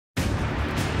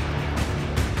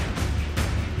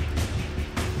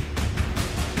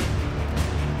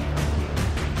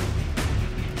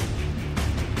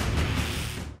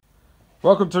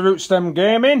Welcome to Rootstem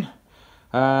Gaming,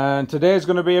 and today's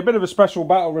going to be a bit of a special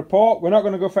battle report. We're not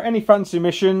going to go for any fancy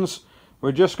missions.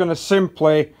 We're just going to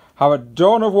simply have a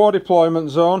dawn of war deployment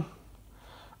zone,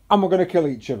 and we're going to kill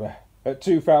each other at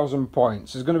 2,000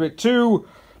 points. There's going to be two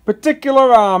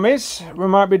particular armies. We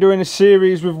might be doing a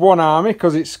series with one army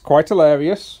because it's quite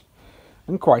hilarious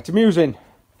and quite amusing.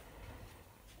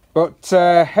 But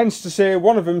hence to say,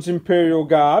 one of them's Imperial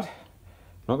Guard. I'm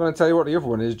not going to tell you what the other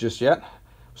one is just yet.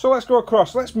 So let's go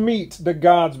across. Let's meet the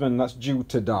guardsman that's due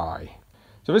to die.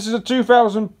 So this is a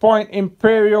 2,000 point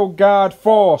Imperial Guard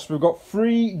force. We've got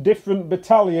 3 different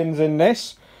battalions in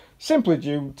this, simply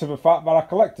due to the fact that I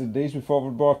collected these before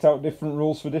we brought out different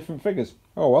rules for different figures.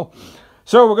 Oh well.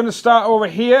 So we're going to start over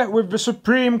here with the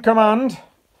Supreme Command.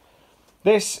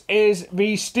 This is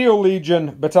the Steel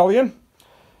Legion battalion.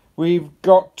 We've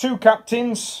got 2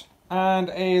 captains and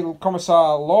a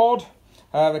Commissar Lord.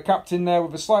 The captain there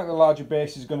with a slightly larger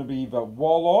base is going to be the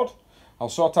Warlord. I'll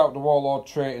sort out the Warlord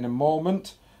trait in a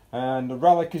moment. And the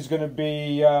relic is going to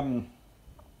be that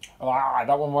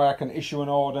one where I can issue an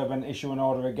order, then issue an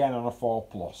order again on a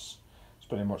 4+. It's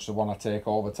pretty much the one I take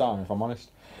all the time, if I'm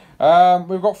honest.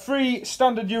 We've got 3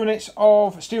 standard units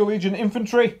of Steel Legion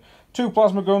infantry, 2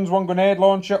 plasma guns, 1 grenade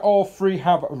launcher. All 3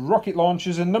 have rocket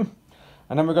launchers in them.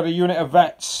 And then we've got a unit of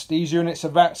vets. These units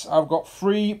of vets, I've got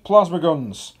 3 plasma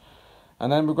guns.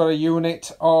 And then we've got a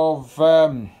unit of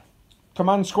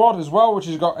command squad as well, which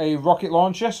has got a rocket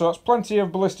launcher. So that's plenty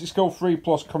of ballistic skill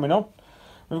 3+ coming up.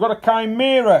 We've got a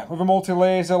Chimera with a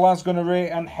multi-laser, las gunner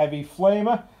rate and heavy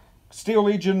flamer. Steel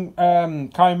Legion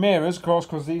Chimeras, of course,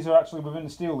 because these are actually within the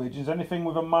Steel Legions. Anything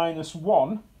with a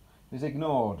 -1 is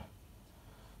ignored.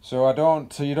 So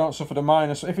you don't suffer the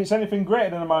minus. If it's anything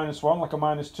greater than a -1, like a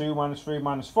 -2, -3,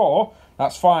 -4,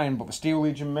 that's fine. But the Steel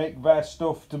Legion make their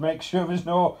stuff to make sure there's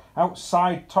no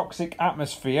outside toxic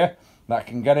atmosphere that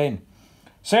can get in.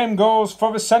 Same goes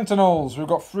for the Sentinels. We've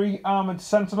got 3 armoured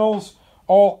Sentinels,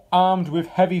 all armed with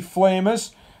heavy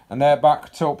flamers, and they're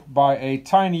backed up by a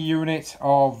tiny unit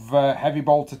of heavy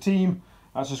bolter team.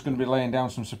 That's just going to be laying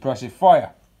down some suppressive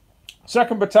fire.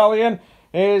 Second battalion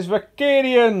is the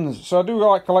Cadians. So I do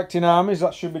like collecting armies.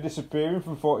 That should be disappearing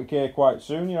from 40k quite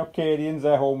soon. You know, Cadians,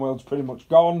 their homeworld's pretty much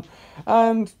gone.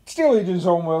 And Steel Legion's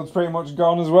homeworld's pretty much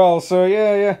gone as well. So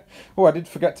yeah. Oh, I did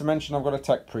forget to mention I've got a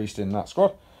tech priest in that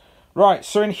squad. Right,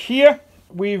 so in here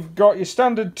we've got your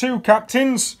standard 2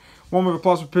 captains. One with a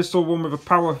plasma pistol, one with a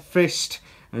power fist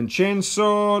and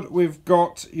chainsword. We've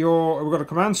got a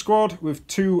command squad with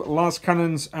 2 las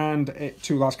cannons and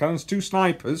 2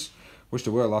 snipers. Wish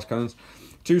there were las cannons.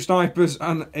 2 snipers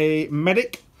and a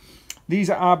medic. These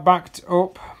are backed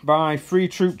up by 3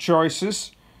 troop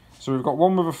choices. So we've got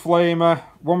 1 with a flamer,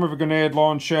 1 with a grenade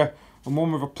launcher, and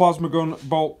 1 with a plasma gun,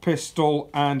 bolt pistol,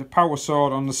 and power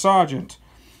sword on the sergeant.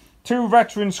 2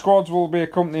 veteran squads will be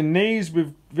accompanying these.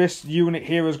 With this unit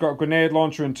here has got a grenade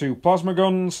launcher and 2 plasma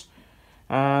guns.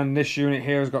 And this unit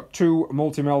here has got 2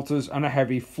 multi-melters and a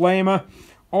heavy flamer.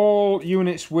 All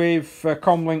units with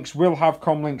comlinks will have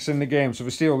comlinks in the game, so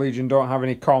the Steel Legion don't have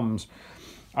any comms.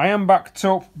 I am backed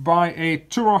up by a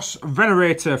Turos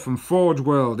Venerator from Forge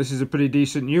World. This is a pretty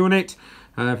decent unit.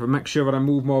 If I make sure that I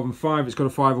move more than 5, it's got a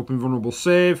 5 up invulnerable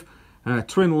save,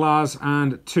 twin las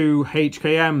and 2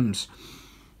 HKMs.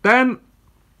 Then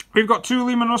we've got 2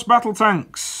 Leman Russ battle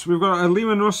tanks. We've got a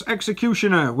Leman Russ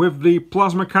Executioner with the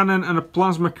plasma cannon and a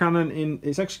plasma cannon in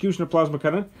its Executioner plasma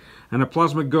cannon and a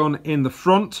plasma gun in the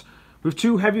front with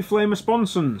 2 heavy flamer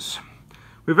sponsons.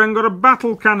 We've then got a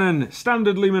battle cannon,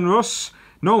 standard Leman Russ.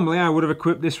 Normally I would have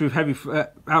equipped this with heavy.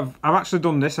 I've actually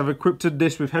done this. I've equipped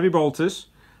this with heavy bolters,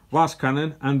 las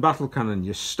cannon, and battle cannon.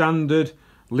 Your standard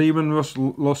Leman Russ.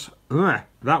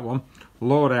 That one.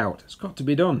 Load out. It's got to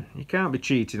be done. You can't be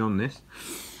cheating on this.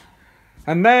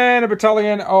 And then a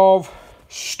battalion of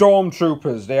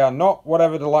Stormtroopers. They are not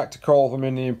whatever they like to call them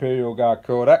in the Imperial Guard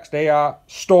Codex. They are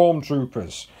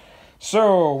Stormtroopers.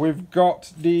 So we've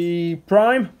got the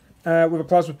Prime with a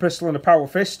plasma pistol and a power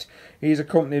fist. He's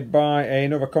accompanied by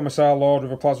another Commissar Lord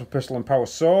with a plasma pistol and power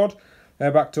sword.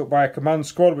 They're backed up by a command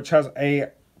squad which has a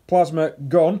plasma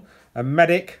gun, a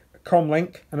medic, a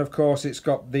comlink, and of course it's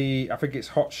got the, I think it's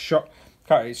hot shot.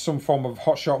 It's some form of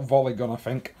hot shot volley gun, I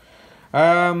think.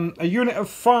 A unit of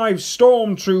 5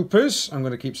 Stormtroopers, I'm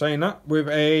going to keep saying that, with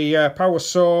a power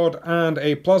sword and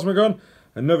a plasma gun.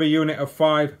 Another unit of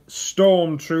 5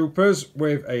 Stormtroopers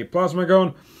with a plasma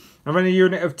gun. And then a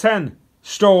unit of 10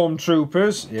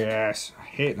 Stormtroopers. Yes, I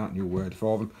hate that new word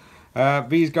for them.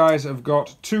 These guys have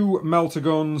got 2 melter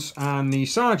guns, and the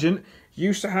sergeant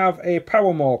used to have a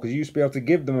power maul, because you used to be able to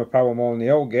give them a power maul in the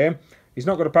old game. He's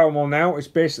not got a power maul now. It's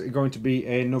basically going to be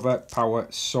another power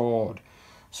sword.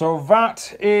 So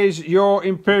that is your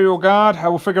Imperial Guard. I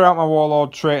will figure out my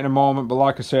Warlord trait in a moment, but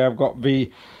like I say, I've got the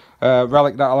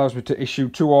relic that allows me to issue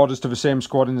 2 orders to the same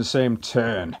squad in the same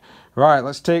turn. Right,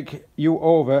 let's take you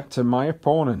over to my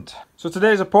opponent. So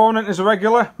today's opponent is a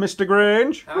regular, Mr.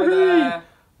 Grange. Hi there.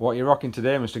 What are you rocking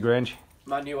today, Mr. Grange?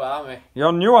 My new army.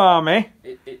 Your new army?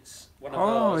 It's one of those.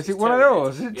 Oh, is it one of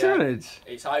those? Is it Tyranids?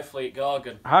 It's High Fleet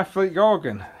Gorgon. High Fleet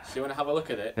Gorgon. So you want to have a look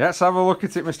at it? Let's have a look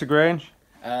at it, Mr. Grange.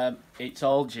 It's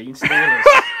all Gene Stealers.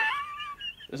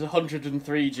 There's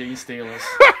 103 Gene Stealers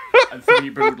and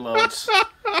 3 Broodlords.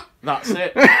 That's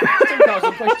it.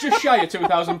 2,000 points, just shy of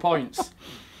 2,000 points.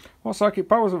 What psychic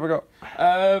powers have I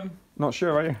got? Not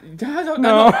sure, are you?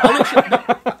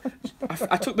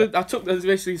 I took the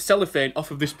basically cellophane off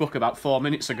of this book about 4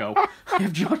 minutes ago. I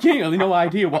have genuinely no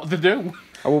idea what to do.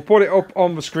 I will put it up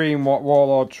on the screen. What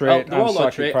Warlord trait? The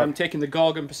Warlord trait. I'm taking the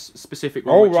Gorgon specific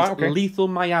one, which is lethal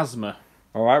miasma.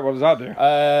 All right, what does that do?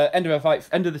 End of a fight,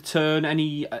 end of the turn,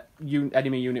 any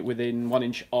enemy unit within 1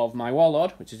 inch of my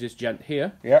Warlord, which is this gent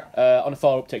here, on a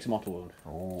 4-up takes a mortal wound.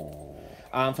 Oh.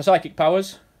 And for psychic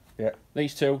powers,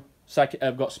 these two,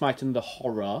 I've got Smite and the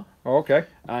Horror. Oh, okay.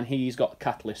 And he's got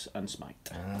Catalyst and Smite.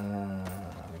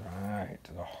 Right,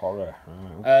 the Horror.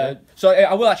 Okay. So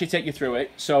I will actually take you through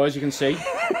it. So as you can see,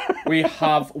 we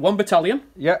have 1 battalion,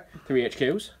 3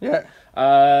 HQs,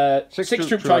 6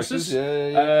 troop choices,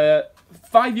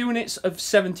 5 units of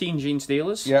 17 Gene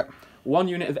Stealers, 1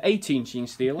 unit of 18 Gene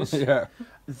Stealers.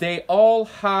 They all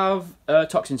have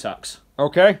toxin sacks.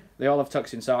 Okay. They all have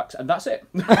toxin sacks, and that's it.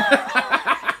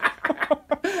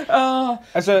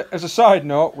 As a side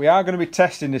note, we are going to be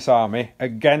testing this army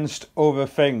against other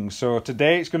things. So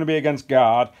today it's going to be against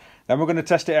Guard. Then we're going to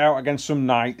test it out against some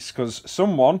Knights, because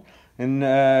someone in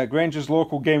Granger's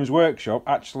local Games Workshop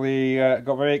actually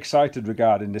got very excited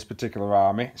regarding this particular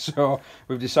army. So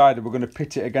we've decided we're going to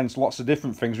pit it against lots of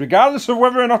different things. Regardless of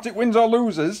whether or not it wins or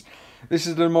loses, this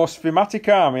is the most thematic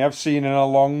army I've seen in a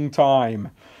long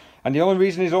time. And the only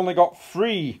reason he's only got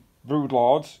 3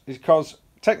 Broodlords is because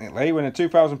technically, when a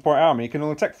 2,000 point army, you can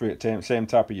only take 3 at the same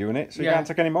type of unit, so you can't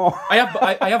take any more. I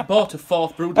have bought a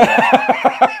 4th Broodlord.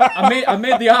 I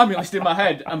made the army list in my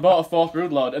head and bought a 4th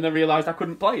Broodlord, and then realised I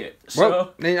couldn't play it.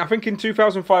 So, well, I think in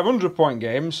 2,500 point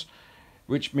games,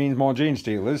 which means more Gene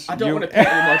Stealers. I don't want to pay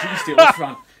any more Gene Stealers,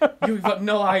 Fran. You've got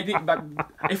no idea.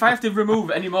 If I have to remove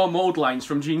any more mold lines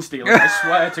from Gene Stealers, I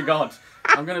swear to God,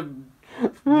 I'm going to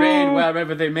raid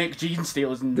wherever they make Gene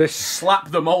Stealers and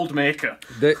slap the mold maker.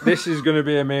 This is going to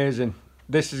be amazing.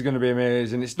 This is going to be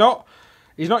amazing. He's not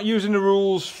using the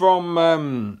rules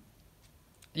from.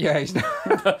 He's not.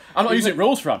 I'm not using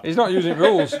rules from. He's not using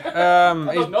rules. I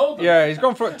don't know them. Yeah, he's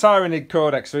gone for a Tyranid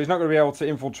Codex, so he's not going to be able to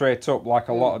infiltrate up like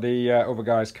a lot of the other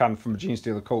guys can from the Gene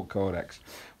Stealer Cult Codex.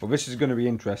 But this is going to be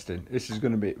interesting. This is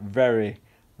going to be very,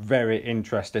 very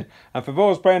interesting. And for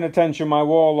those paying attention, my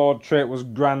Warlord trait was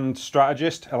Grand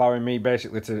Strategist, allowing me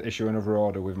basically to issue another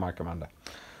order with my commander.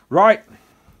 Right.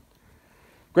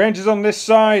 Granger's on this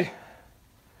side.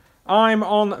 I'm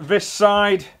on this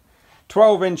side.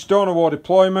 12-inch donor war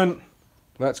deployment.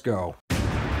 Let's go.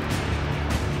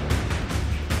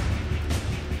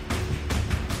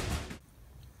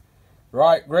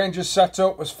 Right, Granger's set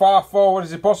up as far forward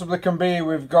as he possibly can be.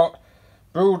 We've got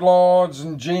Broodlords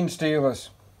and Gene Stealers.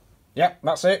 Yep,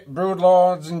 that's it.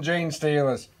 Broodlords and Gene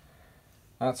Stealers.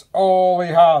 That's all he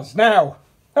has. Now,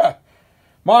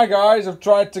 my guys have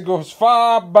tried to go as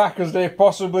far back as they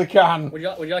possibly can. Would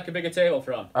you like a bigger table,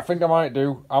 Fran? I think I might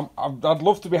do. I'd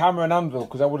love to be hammer and anvil,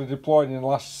 because I would have deployed in the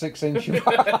last 6 inches of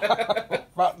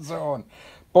that zone.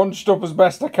 Bunched up as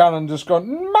best I can and just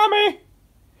gone, Mummy!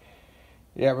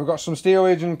 Yeah, we've got some Steel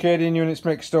Legion and Cadian units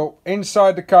mixed up.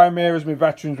 Inside the Chimeras, my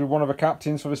veterans with one of the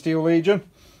captains for the Steel Legion.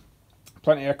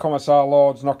 Plenty of Commissar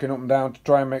Lords knocking up and down to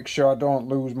try and make sure I don't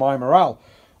lose my morale.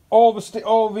 All the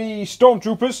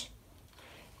Stormtroopers,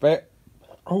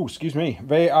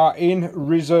 they are in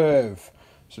reserve.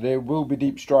 So they will be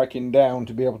deep striking down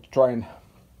to be able to try and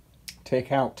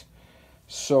take out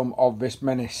some of this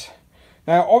menace.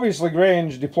 Now, obviously,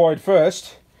 Grange deployed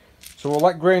first. So we'll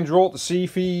let Grange roll to see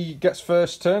if he gets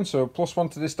first turn. So +1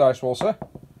 to this dice roll, sir.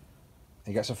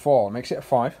 He gets a 4, makes it a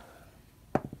 5.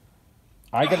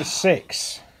 I get a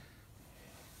 6.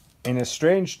 In a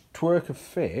strange twerk of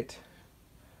fate,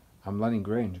 I'm letting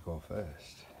Grange go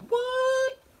first.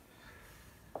 What?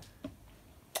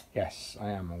 Yes, I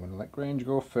am. I'm going to let Grange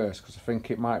go first because I think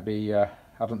it might be, I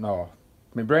don't know.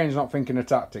 My brain's not thinking of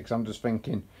tactics, I'm just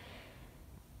thinking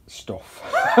stuff.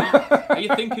 Are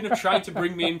you thinking of trying to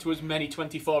bring me into as many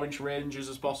 24-inch ranges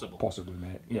as possible? Possibly,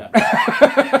 mate. Yeah.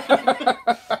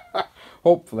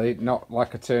 Hopefully not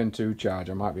like a turn 2 charge.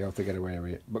 I might be able to get away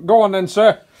with it. But go on then,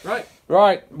 sir. Right.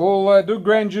 Right, we'll do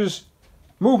Granger's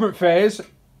movement phase.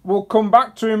 We'll come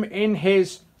back to him in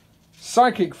his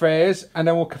psychic phase, and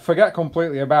then we'll forget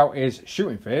completely about his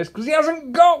shooting phase, because he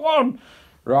hasn't got one.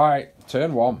 Right,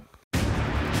 turn 1.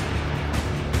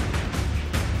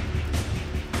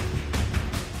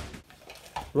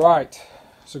 Right,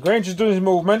 so Granger's done his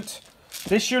movement.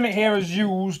 This unit here has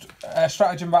used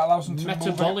stratagem that allows him to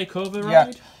metabolic override.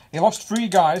 Yeah, he lost 3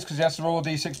 guys because he has to roll a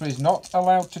d6, but he's not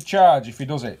allowed to charge if he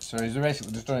does it. So he's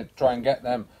basically just done it to try and get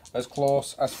them as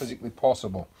close as physically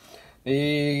possible.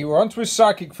 We're on to his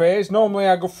psychic phase. Normally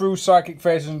I go through psychic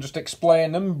phases and just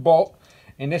explain them, but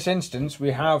in this instance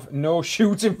we have no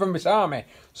shooting from this army.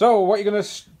 So what are you going to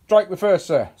strike with first,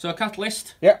 sir? So a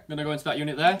catalyst. Yeah. I'm going to go into that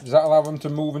unit there. Does that allow them to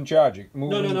move and charge it?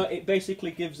 No. It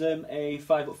basically gives them a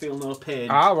 5-up feel no pain.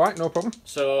 Ah, right, no problem.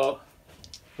 So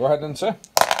go ahead then, sir.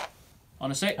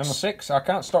 On a 6. On a 6. I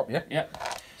can't stop you. Yep.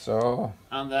 So.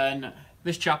 And then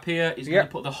this chap here is going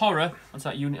to put the horror onto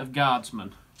that unit of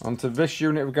guardsmen. Onto this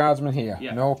unit of guardsmen here.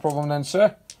 Yeah. No problem then,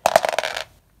 sir.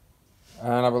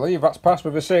 And I believe that's passed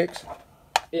with a 6.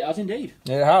 It has indeed.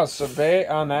 It has. So they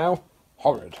are now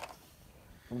horrid.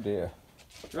 Oh dear.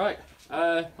 Right.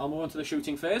 I'll move on to the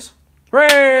shooting phase.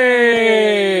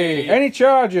 Hooray! Any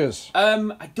charges?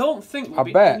 I don't think there'll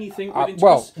be anything within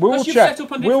well, we'll check.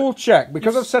 We'll check.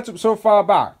 Because I've set up so far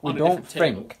back, we don't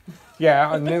think. Yeah,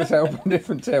 I nearly set up on a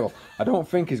different table. I don't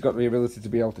think he's got the ability to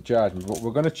be able to charge me, but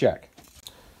we're going to check.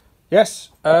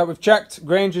 Yes, we've checked.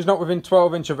 Granger's not within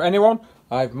 12 inch of anyone.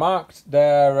 I've marked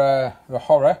their the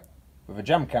horror with a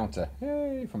jam counter.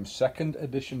 Yay, from 2nd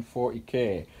edition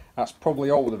 40k. That's probably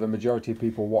older than the majority of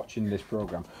people watching this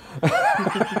programme.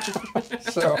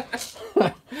 So,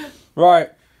 right.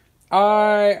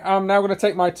 I am now going to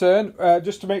take my turn.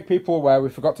 Just to make people aware, we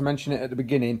forgot to mention it at the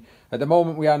beginning. At the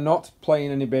moment, we are not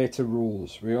playing any beta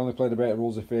rules. We only play the beta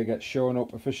rules if they get shown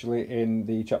up officially in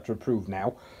the chapter approved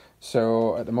now.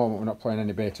 So, at the moment, we're not playing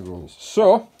any beta rules.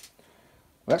 So,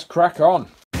 let's crack on.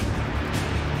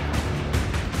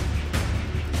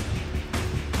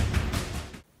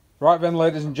 Right then,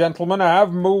 ladies and gentlemen, I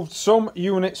have moved some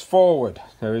units forward.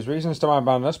 There is reasons to my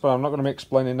madness, but I'm not going to be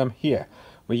explaining them here.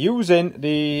 We're using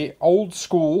the old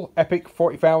school Epic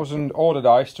 40,000 order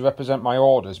dice to represent my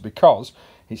orders because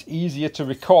it's easier to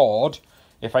record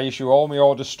if I issue all my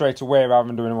orders straight away rather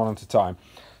than doing one at a time.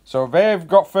 So they've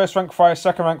got 1st rank fire,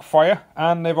 2nd rank fire,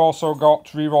 and they've also got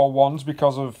reroll 1s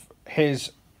because of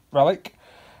his relic.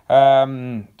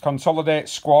 Consolidate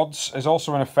squads is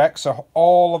also in effect, so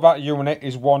all of that unit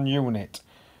is 1 unit.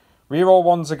 Reroll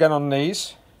 1s again on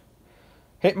these.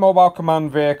 Hit mobile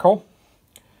command vehicle.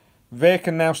 They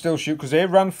can now still shoot because they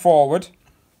ran forward,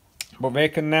 but they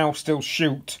can now still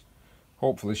shoot.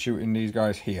 Hopefully shooting these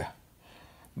guys here.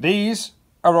 These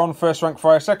are on 1st rank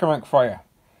fire, 2nd rank fire.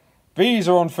 These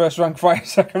are on 1st rank fire,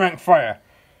 2nd rank fire.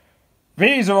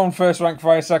 These are on 1st rank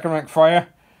fire, 2nd rank fire.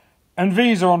 And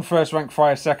these are on 1st rank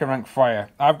fire, 2nd rank fire.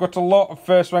 I've got a lot of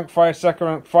 1st rank fire, 2nd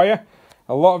rank fire.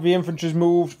 A lot of the infantry's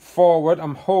moved forward.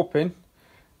 I'm hoping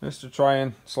just to try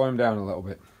and slow him down a little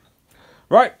bit.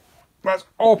 Right, let's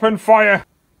open fire.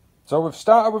 So we've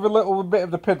started with a little bit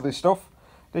of the piddly stuff.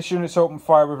 This unit's opened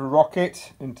fire with a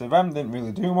rocket into them, didn't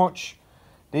really do much.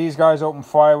 These guys opened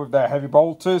fire with their heavy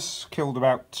bolters, killed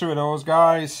about 2 of those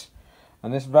guys.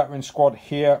 And this veteran squad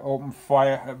here opened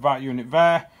fire at that unit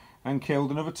there and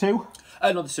killed another 2.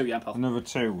 Another 2, yeah, pal. Another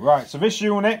 2. Right, so this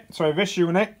unit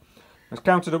has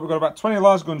counted up. We've got about 20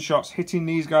 las gunshots hitting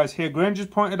these guys here. Granger's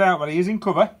pointed out that he is in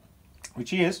cover, which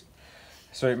he is.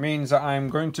 So it means that I'm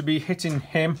going to be hitting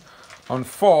him on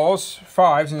 4s,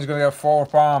 5s, and he's going to get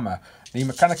 4-up armour. The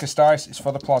Mechanicus dice is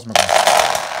for the plasma gun.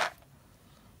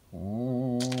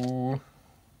 Ooh.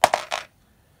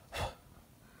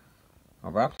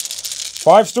 Not bad.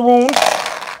 5s to wound.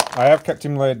 I have kept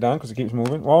him laid down because he keeps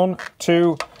moving. 1,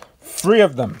 2, 3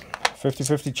 of them.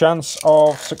 50-50 chance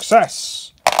of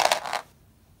success.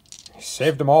 He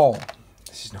saved them all.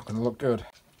 This is not going to look good.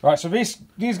 Right, so these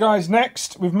guys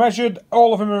next. We've measured.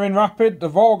 All of them are in rapid.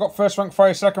 They've all got 1st rank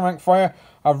fire, 2nd rank fire.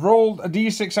 I've rolled a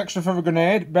d6 extra for the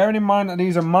grenade. Bearing in mind that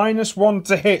these are -1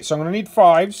 to hit, so I'm going to need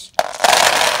 5s.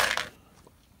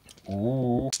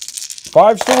 Ooh.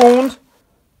 5s to wound.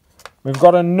 We've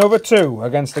got another 2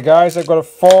 against the guys. They've got a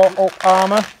 4-up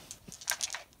armour.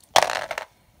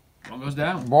 1 goes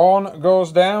down. 1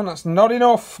 goes down. That's not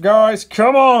enough, guys.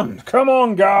 Come on. Come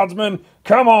on, guardsmen.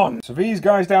 Come on. So these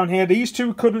guys down here, these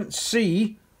 2 couldn't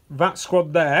see that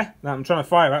squad there that I'm trying to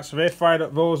fire at. So they fired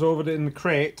at those over in the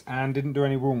crate and didn't do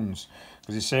any wounds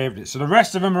because he saved it. So the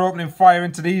rest of them are opening fire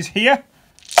into these here.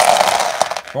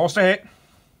 Forced to hit.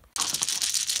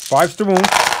 5s to wound.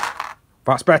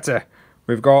 That's better.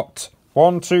 We've got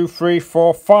 1, 2, 3,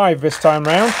 4, 5 this time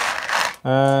round.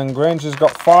 And Granger's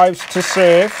got 5s to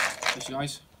save. This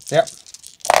guys. Yep.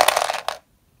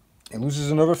 He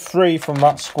loses another 3 from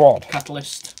that squad.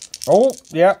 Catalyst. Oh,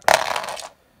 yep.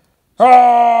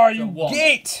 Oh, you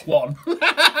git! 1.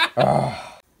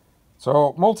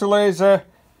 So, multi-laser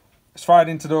is fired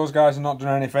into those guys and not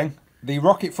done anything. The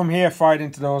rocket from here fired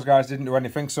into those guys, didn't do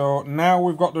anything. So, now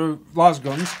we've got the las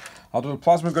guns. I'll do a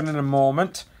plasma gun in a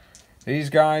moment. These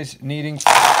guys needing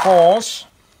 4s.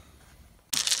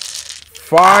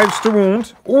 5s to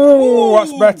wound. Ooh,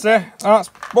 that's better.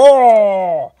 That's...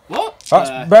 Oh! What?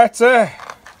 That's better.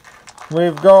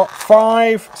 We've got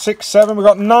 5, 6, 7. We've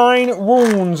got 9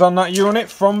 wounds on that unit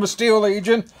from the Steel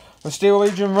Legion. The Steel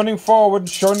Legion running forward,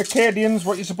 showing the Cadians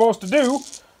what you're supposed to do.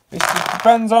 It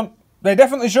depends on... They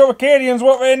definitely show the Cadians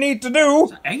what they need to do.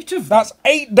 That's 8 of them. That's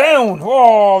 8 down.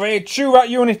 Oh, they chew that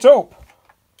unit up.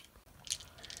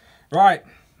 Right.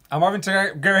 I'm having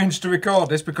to get arranged to record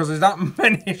this because there's that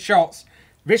many shots.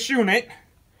 This unit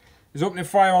is opening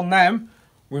fire on them.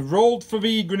 We've rolled for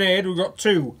the grenade. We've got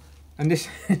 2. And this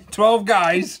 12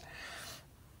 guys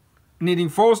needing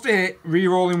 4s to hit,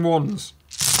 re-rolling 1s.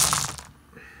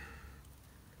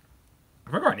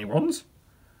 Have I got any 1s?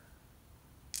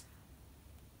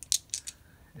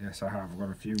 Yes, I have. I've got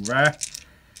a few there.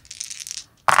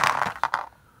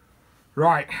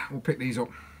 Right, we'll pick these up.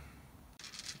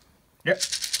 Yep.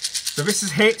 So this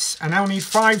is hits. I now need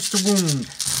 5s to wound.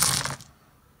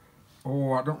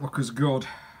 Oh, that don't look as good.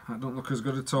 That don't look as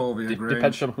good at all, the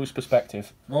depends from whose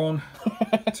perspective. 1,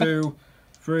 2,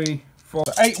 3, 4.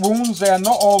 8 wounds. They are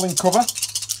not all in cover.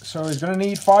 So he's going to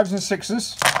need 5s and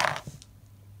 6s.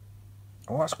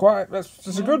 Oh, that's quite...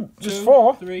 That's a good... Just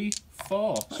 4. 3,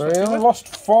 4. So he only lost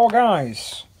 4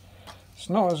 guys. It's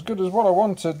not as good as what I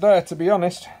wanted there, to be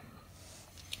honest.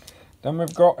 Then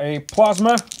we've got a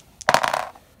plasma.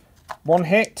 1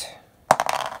 hit.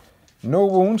 No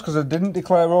wounds because I didn't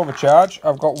declare overcharge.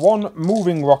 I've got 1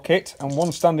 moving rocket and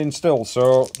 1 standing still.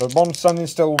 So the 1 standing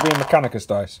still will be a Mechanicus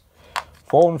dice.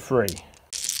 4 and 3.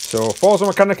 So 4s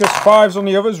on Mechanicus, 5s on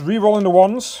the others. Re-rolling the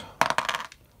 1s.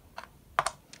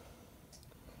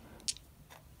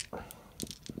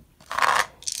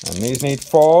 And these need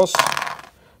 4s.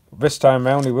 But this time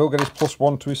round he will get his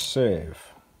 +1 to his save.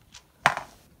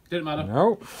 Didn't matter.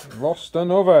 Nope. Lost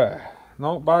another.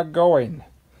 Not bad going.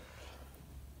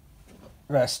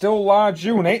 They're still large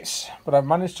units, but I've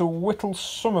managed to whittle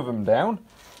some of them down.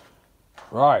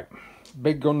 Right,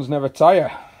 big guns never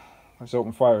tire. Let's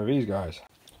open fire with these guys.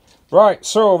 Right,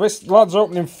 so this lad's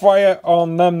opening fire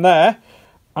on them there.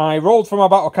 I rolled for my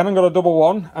battle cannon, got a double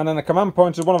 1, and then a command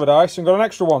pointed one of the dice and got an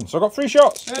extra 1. So I got 3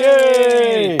 shots.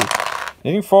 Yay!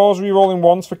 Needing 4s, re-rolling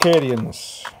 1s for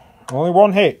Cadians. Only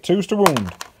 1 hit, 2s to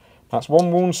wound. That's 1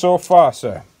 wound so far,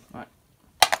 sir.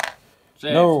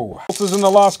 Save. No. Bolters in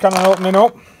the last cannon opening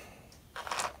up.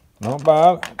 Not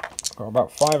bad. Got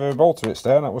about 5 of bolter hits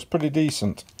there. That was pretty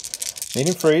decent.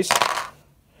 Needing 3s.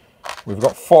 We've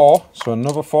got 4, so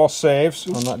another 4 saves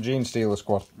on that Gene Stealer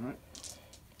squad. Right.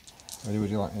 Ready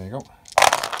would you like? There you go.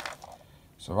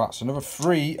 So that's another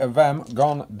 3 of them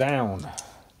gone down.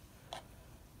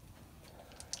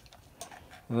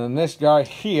 And then this guy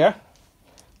here,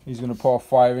 he's going to pour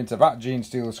fire into that Gene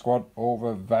Stealer squad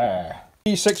over there.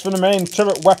 D6 for the main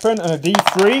turret weapon and a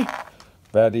D3.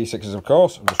 They're D6s, of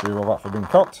course. I'll just reroll that for being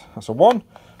cocked. That's a 1.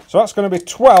 So that's going to be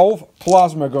 12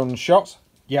 plasma gun shots.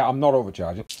 Yeah, I'm not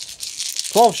overcharging.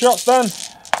 12 shots then.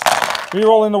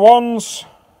 Rerolling the 1s.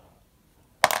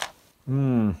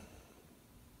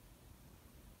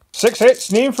 6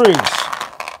 hits, knee and freeze.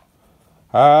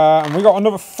 And we got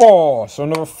another 4. So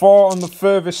another 4 on the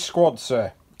furthest squad,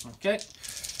 sir. Okay.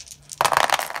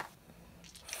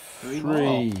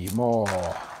 3 more.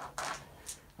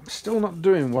 I'm still not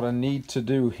doing what I need to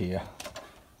do here.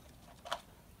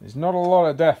 There's not a lot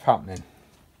of death happening.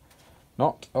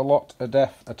 Not a lot of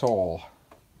death at all.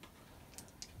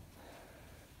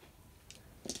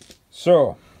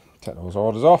 So, take those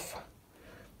orders off.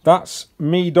 That's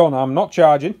me done. I'm not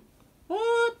charging.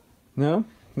 What? No,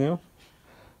 no.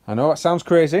 I know that sounds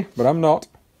crazy, but I'm not.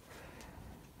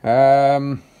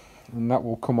 And that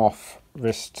will come off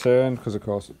this turn, because of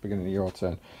course it's the beginning of your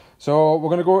turn. So we're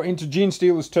going to go into Gene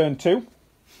Stealer's turn 2.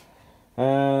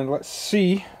 And let's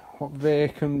see what they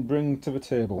can bring to the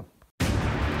table.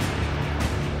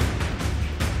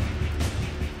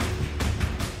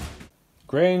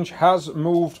 Grange has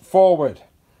moved forward.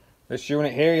 This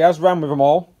unit here, he has ran with them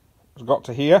all. He's got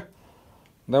to here.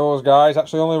 Those guys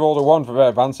actually only rolled a 1 for their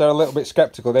advance. They're a little bit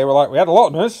sceptical. They were like, we had a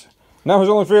lot of us. Now there's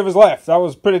only 3 of us left. That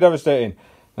was pretty devastating.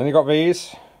 Then he got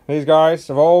these these guys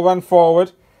have all run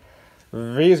forward.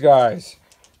 These guys.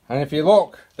 And if you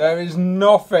look, there is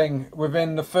nothing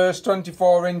within the first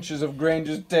 24 inches of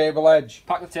Granger's table edge.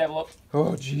 Pack the table up.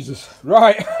 Oh, Jesus.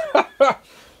 Right.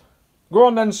 Go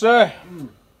on then, sir.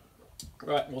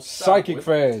 Right, we'll start Psychic with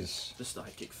phase. the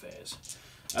psychic phase.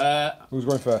 Who's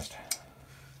going first?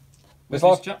 This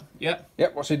chap? Yep.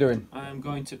 Yep, what's he doing? I'm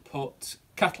going to put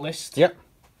Catalyst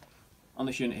on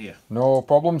this unit here. No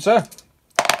problem, sir.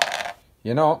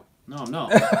 You're not. No, I'm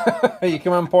not. You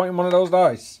come and pointing one of those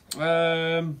dice.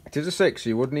 It is a 6, so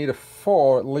you would need a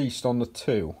 4 at least on the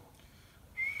 2.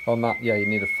 On that, yeah, you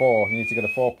need a 4. You need to get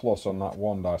a 4 plus on that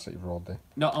 1 dice that you've rolled there.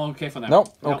 No, I'm okay for now.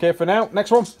 Nope, okay for now. Next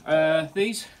one.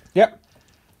 These? Yep.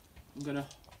 I'm going to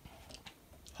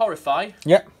horrify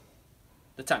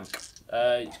the tank.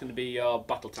 It's going to be your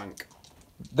battle tank.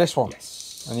 This one?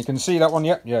 Yes. And you can see that one,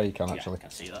 yep? Yeah, you can actually. I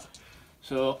can see that.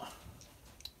 So,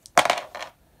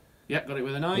 got it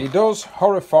with a 9. He does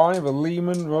horrify the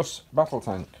Lehman Russ battle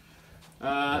tank.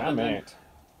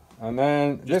 And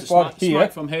then this lad here.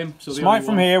 Smite from him. So smite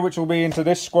from here, which will be into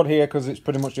this squad here because it's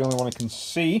pretty much the only one I can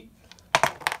see.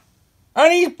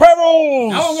 And he's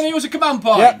perils! Now I'm going to use a command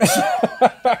point. Yep.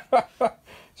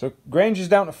 So Granger's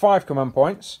down to 5 command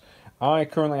points. I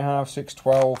currently have 6,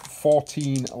 12,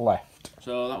 14 left.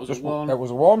 So that was a 1. That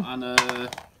was a 1. And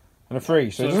a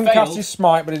 3. So he doesn't cast his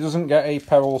smite, but he doesn't get a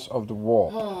Perils of the War.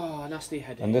 Oh, nasty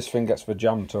headache. And this thing gets the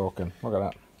jam token. Look at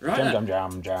that.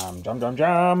 Right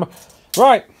Jam.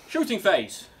 Right. Shooting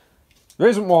phase. There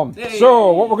isn't one. Yay.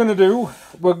 So what we're going to do,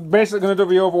 we're basically going to do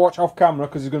the Overwatch off camera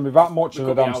because there's going to be that much of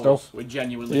the damn stuff. We're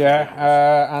genuinely.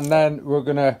 Yeah, and then we're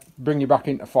going to bring you back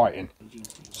into fighting.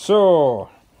 So,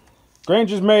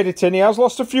 Granger's made it in. He has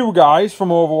lost a few guys from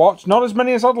Overwatch. Not as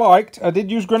many as I'd liked. I did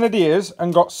use Grenadiers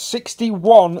and got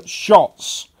 61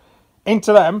 shots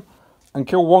into them and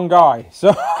killed 1 guy.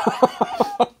 So,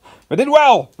 they did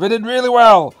well. They did really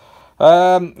well.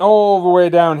 All the way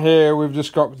down here, we've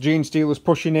just got Gene Stealers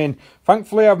pushing in.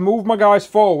 Thankfully, I've moved my guys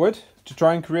forward to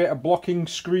try and create a blocking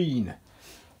screen.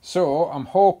 So, I'm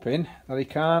hoping that he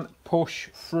can't push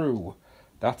through.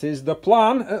 That is the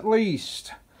plan, at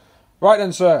least. Right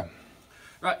then, sir.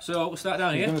 Right, so we'll start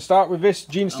down here. We're going to start with this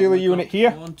Gene Stealer unit here.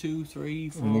 1, 2, 3,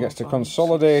 4. And he gets to 5,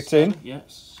 consolidate 6, 7, in.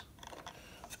 Yes.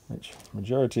 Which,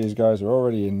 majority of these guys are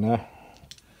already in there.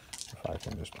 If I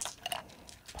can just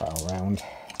pile around.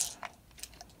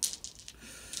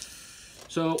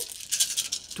 So,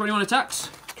 21 attacks.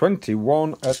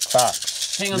 21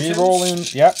 attacks. Hang on, re-rolling,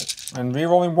 yep, and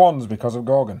re-rolling 1s because of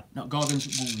Gorgon. No, Gorgon's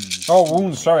wounds. Oh,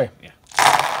 wounds, sorry. Yeah.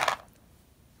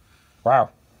 Wow.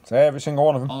 So every single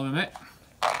one of them. All of them, mate.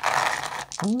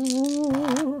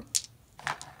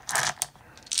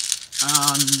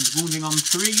 And wounding on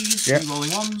 3s, yep.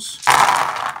 re-rolling 1s.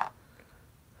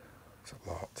 That's a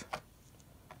lot.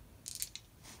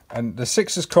 And the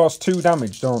 6s cost 2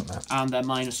 damage, don't they? And they're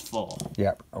 -4.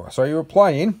 Yep. Oh, so you're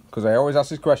applying, because I always ask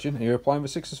this question, are you applying the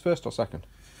 6s first or second?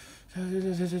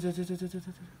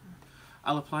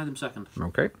 I'll apply them second.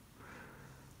 Okay.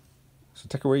 So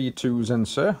take away your 2s then,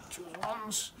 sir. 2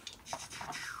 1s.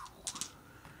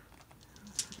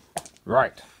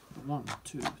 Right. 1,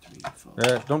 2, 3,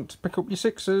 4. Don't pick up your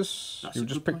 6s. You've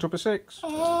just picked up a 6.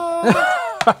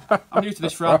 I'm new to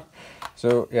this, Fran.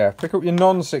 So, yeah, pick up your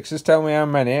non-6s, tell me how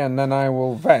many, and then I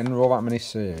will then roll that many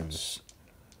saves.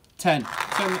 10.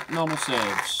 10 normal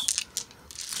saves.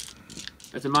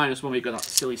 It's a -1 when you've got that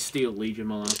silly Steel Legion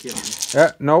malarkey, haven't you?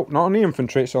 Yeah, no, not on the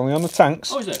infantry, it's only on the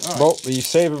tanks. Oh, is it? All right. But the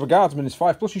save of a guardsman is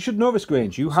 5+. You should know this,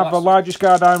 Grange. You have the largest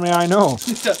guard army I know.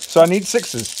 So I need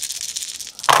 6s.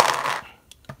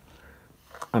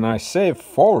 And I saved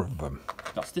 4 of them.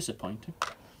 That's disappointing.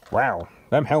 Wow,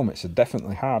 them helmets are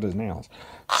definitely hard as nails.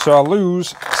 So I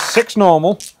lose 6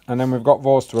 normal, and then we've got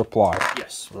those to apply.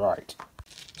 Yes. Right.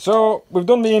 So we've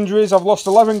done the injuries. I've lost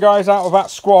 11 guys out of that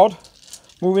squad.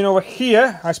 Moving over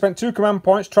here, I spent 2 command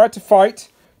points, tried to fight,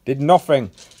 did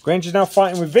nothing. Granger's now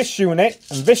fighting with this unit,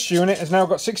 and this unit has now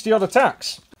got 60 odd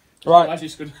attacks. Right.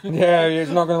 Yeah,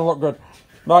 it's not going to look good.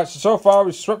 Right, so far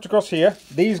we've swept across here.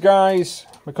 These guys,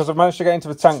 because I've managed to get into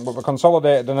the tank, but we're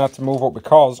consolidated and had to move up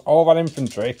because all that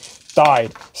infantry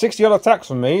died. 60 odd attacks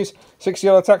from these, 60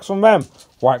 odd attacks from them.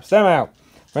 Wipes them out.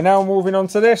 We're now moving on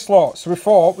to this lot. So we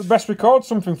thought we'd best record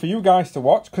something for you guys to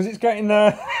watch because it's getting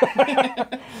there.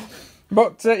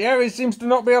 But yeah, it seems to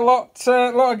not be a lot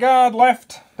of guard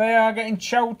left. They are getting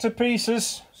chowed to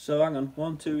pieces. So hang on,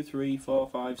 1, 2, 3, 4,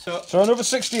 5. So another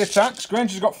 60 attacks.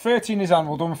 Granger's got 30 in his hand.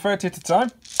 We'll do them 30 at a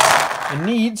time. He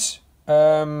needs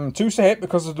 2 to hit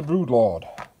because of the Broodlord.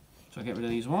 So I get rid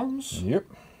of these ones. Yep.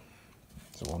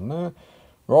 So 1 there.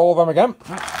 Roll them again.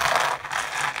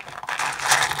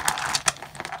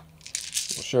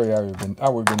 show you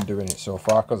how we've been doing it so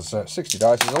far, because 60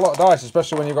 dice is a lot of dice,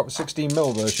 especially when you've got the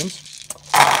 16mm versions.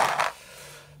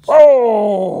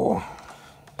 Oh!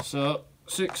 So,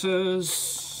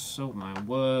 sixes, oh my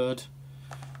word.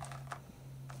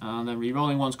 And then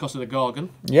re-rolling ones cost of the Gorgon.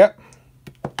 Yep.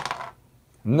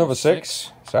 Another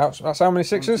six. So that's how many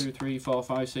sixes? 1, 2, 3, 4,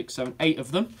 5, 6, 7, 8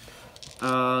 of them.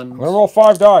 And we're gonna roll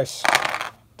 5 dice.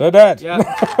 They're dead. Yeah.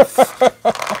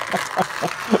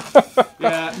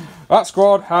 Yeah. That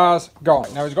squad has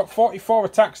gone. Now he's got 44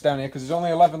 attacks down here because there's only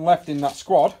 11 left in that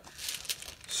squad.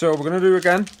 So we're gonna do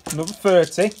again another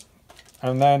 30,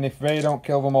 and then if they don't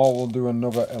kill them all, we'll do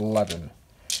another 11.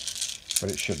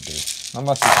 But it should do.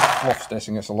 Unless he fluffs this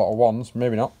and gets a lot of ones.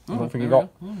 Maybe not. I don't think he got.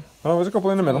 Oh, there's a couple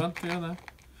in the middle. Yeah, there.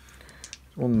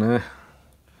 One there.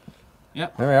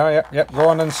 Yep. There we are, yep. Go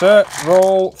on then, sir.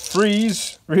 Roll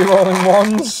threes. Rerolling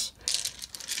ones.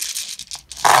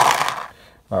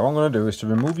 Right, what I'm going to do is to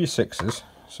remove your sixes.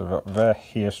 So they're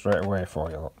here straight away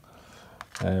for you. Look.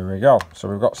 There we go. So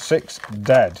we've got 6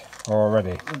 dead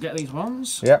already. We'll get these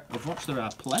ones. Yep. Of which there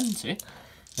are plenty.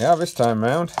 Yeah, this time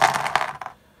round.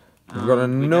 We've got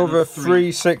another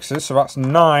 3 sixes, so that's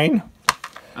 9.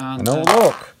 And oh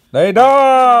look, they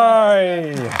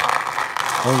die!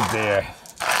 Oh dear.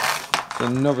 It's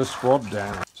another squad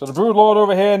down. So the Broodlord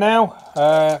over here now,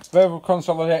 they've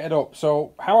consolidated up.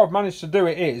 So how I've managed to do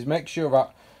it is make sure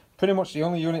that pretty much the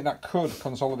only unit that could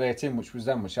consolidate in, which was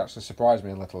them, which actually surprised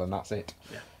me a little, and that's it.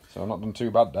 Yeah. So I've not done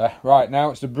too bad there. Right, now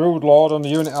it's the Broodlord on the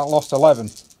unit that lost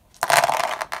 11.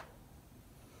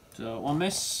 So one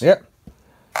miss. Yep.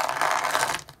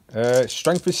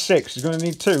 Strength is 6. He's going to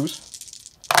need 2s.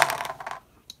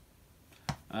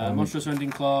 Monstrous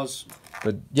Rending Claws.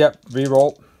 But yep,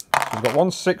 reroll. So we've got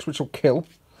 1 6 which will kill.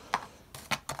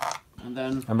 And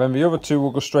then the other 2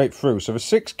 will go straight through. So the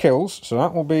 6 kills, so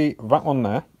that will be that one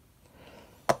there.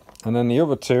 And then the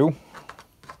other 2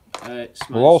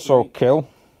 will also kill.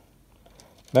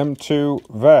 Them 2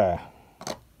 there.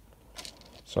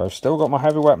 So I've still got my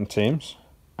heavy weapon teams.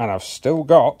 And I've still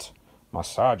got my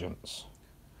sergeants.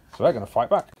 So they're going to fight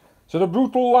back. So the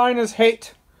brutal line has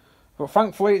hit, but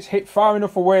thankfully it's hit far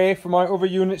enough away for my other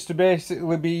units to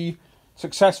basically be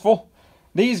successful.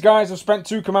 These guys have spent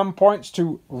 2 command points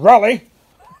to rally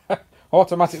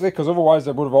automatically, because otherwise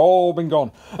they would have all been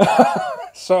gone.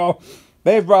 So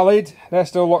they've rallied. They're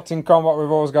still locked in combat with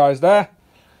those guys there.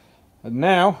 And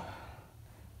now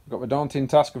we've got the daunting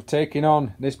task of taking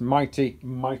on this mighty,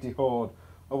 mighty horde.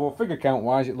 Although figure count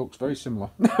wise it looks very similar.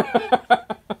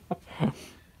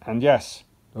 And yes,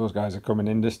 those guys are coming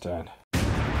in this turn.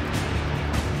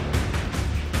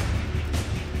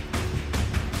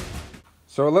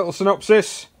 So a little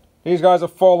synopsis. These guys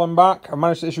have fallen back. I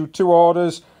managed to issue 2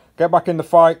 orders, get back in the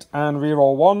fight and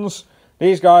reroll 1s.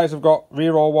 These guys have got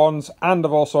reroll 1s and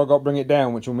have also got bring it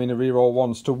down, which will mean a reroll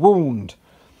 1s to wound.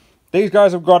 These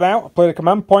guys have got out. I played a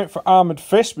command point for Armoured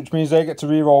Fist, which means they get to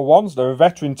reroll 1s. They're a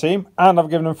veteran team, and I've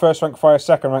given them first rank fire,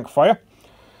 second rank fire.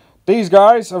 These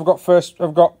guys have got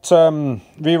reroll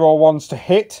 1s to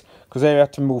hit because they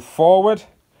had to move forward.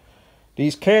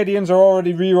 These Cadians are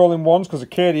already rerolling 1s because they're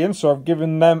Cadians, so I've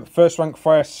given them first rank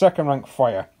fire, second rank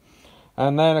fire.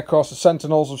 And then of course the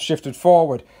Sentinels have shifted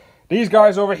forward. These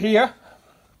guys over here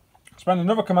spend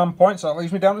another command point, so that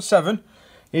leaves me down to 7.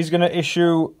 He's going to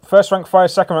issue first rank fire,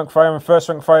 second rank fire, and first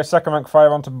rank fire, second rank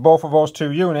fire onto both of those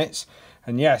 2 units.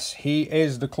 And yes, he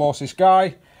is the closest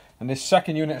guy. And this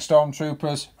second unit of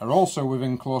Stormtroopers are also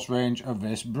within close range of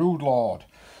this Broodlord.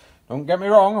 Don't get me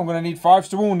wrong, I'm going to need 5s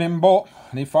to wound him, but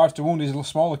I need 5s to wound his little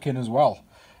smaller kin as well.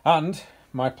 And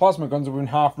my plasma guns are within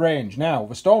half range. Now,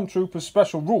 the Stormtroopers'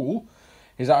 special rule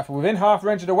is that if we're within half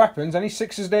range of the weapons, any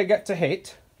 6s they get to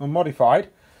hit, unmodified,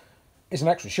 is an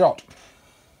extra shot.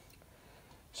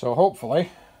 So hopefully,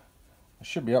 I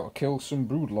should be able to kill some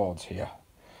Broodlords here.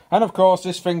 And of course,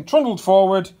 this thing trundled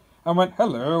forward and went,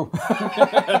 hello.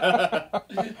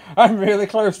 I'm really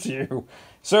close to you.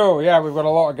 So yeah, we've got a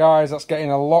lot of guys. That's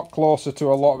getting a lot closer to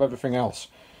a lot of everything else.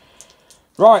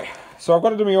 Right, so I've got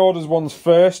to do my orders ones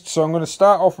first. So I'm going to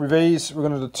start off with these. We're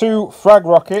going to do 2 frag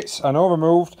rockets, I know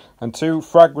removed, and 2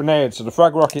 frag grenades. So the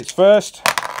frag rockets first.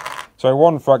 So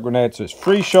 1 frag grenade. So it's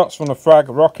 3 shots from the frag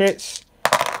rockets.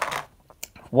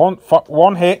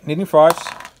 One hit, needing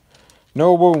 5s.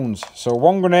 No wounds. So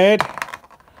 1 grenade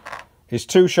is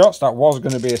 2 shots. That was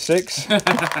going to be a 6.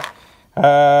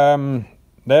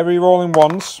 They're re-rolling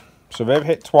 1s. So they've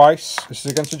hit twice. This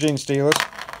is against the Gene Stealers.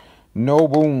 No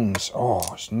wounds. Oh,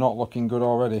 it's not looking good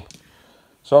already.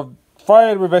 So I've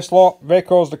fired with this lot. They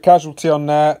caused a casualty on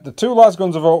there. The 2 las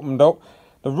guns have opened up.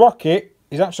 The rocket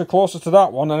is actually closer to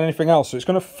that one than anything else. So it's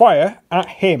going to fire at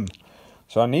him.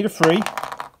 So I need a 3.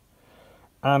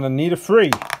 And I need a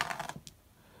 3.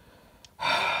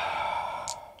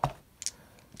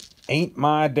 Ain't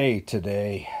my day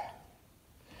today.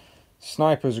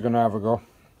 Snipers are going to have a go.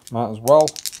 Might as well.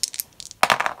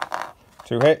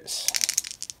 2 hits.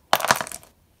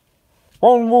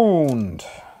 1 wound.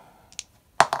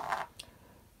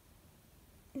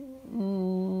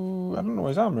 Ooh, I don't know what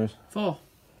his armour is. 4.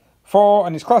 4,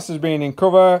 and his class as being in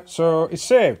cover, so it's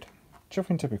saved.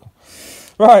 Chuffing typical.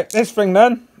 Right, this thing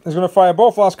then is going to fire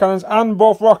both last cannons and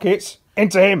both rockets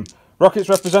into him. Rockets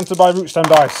represented by Rootstem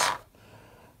dice.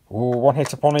 Ooh, 1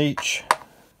 hit upon each.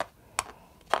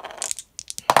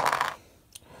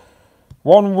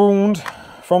 1 wound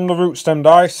from the Rootstem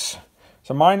dice. It's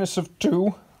a minus of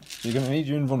 2. So you're going to need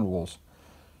your invulnerables.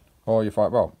 Or you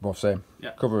fight, well, both same.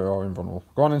 Yep. Cover or invulnerable.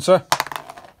 Go on in, sir.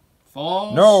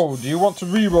 4. No, do you want to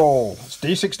re-roll? It's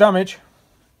D6 damage.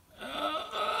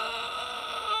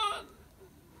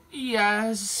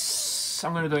 Yes.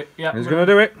 I'm going to do it. Yeah. He's going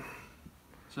to do it.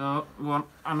 So, go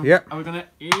on. Yep. Are we going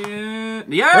to...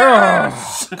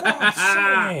 Yes! Oh, God's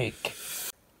sake.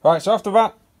 Right, so after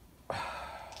that...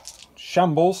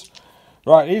 Shambles.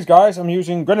 Right, these guys, I'm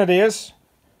using grenadiers.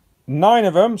 9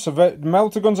 of them, so the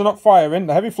melter guns are not firing.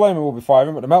 The heavy flamer will be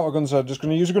firing, but the melter guns are just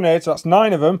going to use a grenade, so that's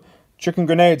 9 of them. Chucking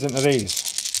grenades into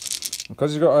these.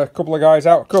 Because he's got a couple of guys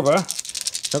out of cover,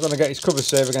 he's not going to get his cover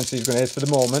save against these grenades for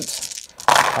the moment.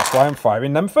 That's why I'm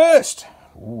firing them first.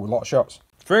 Ooh, a lot of shots.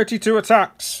 32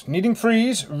 attacks. Needing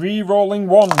 3s, re-rolling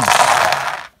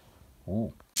 1s.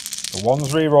 Ooh, the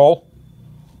 1s re-roll.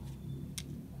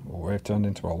 Oh, we've turned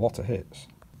into a lot of hits.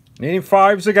 Needing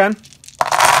 5s again.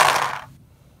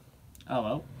 Oh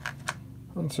well.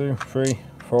 1, 2, 3,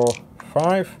 4,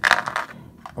 5.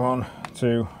 1,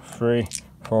 2, 3,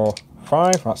 4,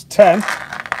 5. That's 10.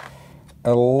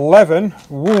 11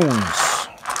 wounds.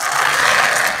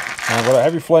 And I've got a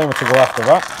heavy flamer to go after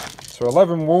that. So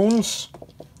 11 wounds.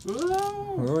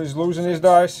 Oh, he's losing his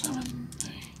dice. And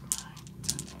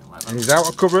he's out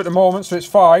of cover at the moment, so it's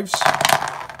 5s.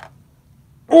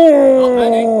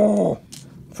 Oh!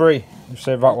 3. You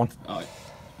saved that one. Alright.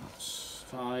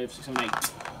 5, 6, 7, 8.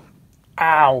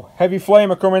 Ow! Heavy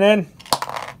flamer coming in.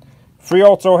 3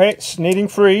 auto hits, needing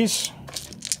 3s.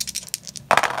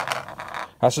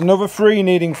 That's another 3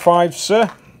 needing 5s, sir.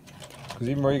 Because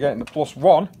even though you're getting the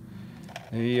 +1,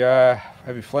 the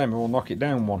heavy flamer will knock it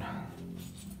down 1.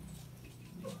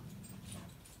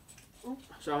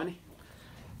 So how many?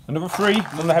 Another 3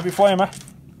 on the heavy flamer.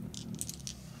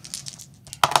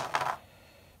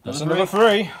 That's another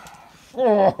 3.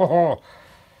 Oh,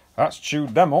 that's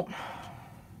chewed them up.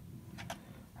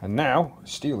 And now,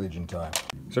 Steel Legion time.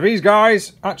 So these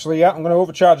guys, actually, yeah, I'm going to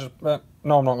overcharge. No,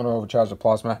 I'm not going to overcharge the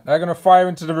plasma. They're going to fire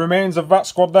into the remains of that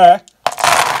squad there.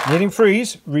 Needing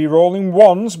 3s, re-rolling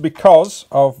 1s because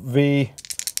of the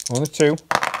only 2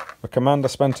 the command I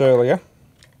spent earlier.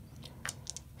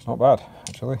 It's not bad,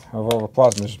 actually. Although the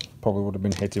plasmas probably would have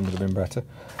been hitting, would have been better.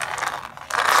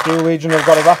 Steel Legion have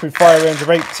got a rapid fire range of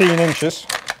 18 inches.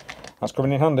 That's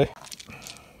coming in handy.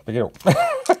 Pick it up.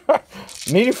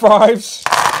 Needing 5s.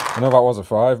 I know that was a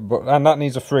 5, but and that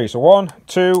needs a 3. So 1,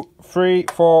 2, 3,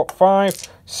 4, 5,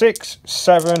 6,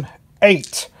 7,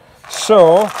 8.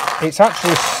 So it's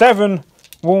actually 7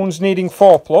 wounds needing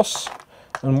 4+,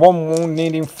 and 1 wound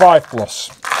needing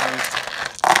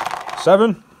 5+.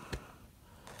 7.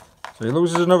 So he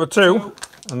loses another 2,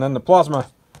 and then the plasma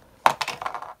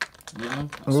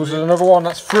loses another 1.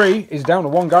 That's 3. He's down to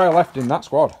 1 guy left in that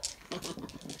squad.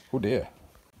 Oh dear.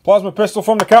 Plasma pistol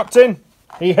from the captain.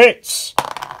 He hits.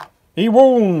 He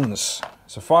wounds.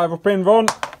 It's a 5 up in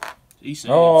front. He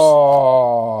saves.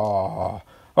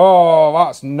 Oh,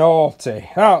 that's naughty.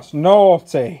 That's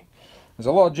naughty. There's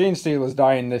a lot of Gene Stealers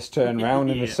dying this turn round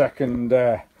in the second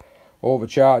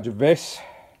overcharge of this.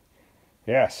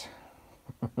 Yes.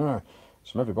 Some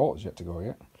heavy bolters yet to go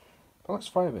yet. But let's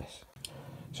fire this.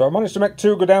 So I managed to make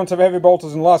 2 go down to the heavy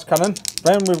bolters and last cannon.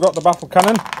 Then we've got the battle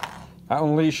cannon. That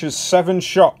unleashes 7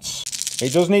 shots.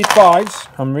 It does need 5s.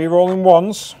 I'm re-rolling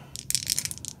 1s.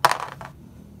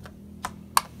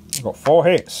 I've got 4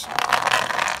 hits.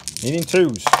 Needing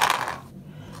 2s.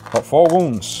 Got 4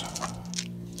 wounds.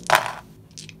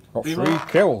 Got 3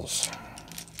 kills.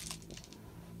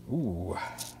 Ooh,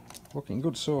 looking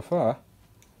good so far.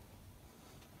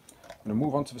 I'm going to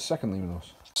move on to the second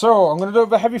Luminous. So I'm going to do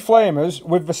the heavy flamers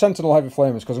with the Sentinel heavy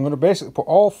flamers, because I'm going to basically put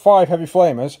all 5 heavy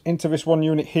flamers into this one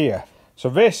unit here. So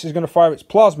this is going to fire its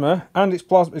plasma and its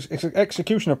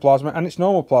executioner plasma and its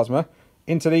normal plasma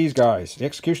into these guys. The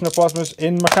executioner plasma's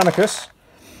in Mechanicus.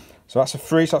 So that's a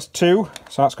 3, so that's 2.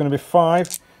 So that's going to be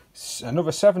 5.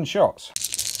 Another 7 shots.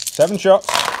 7 shots.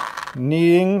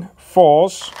 Needing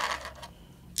 4s.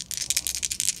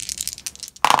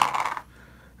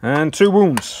 And 2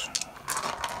 wounds.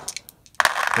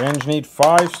 Range need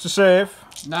 5s to save.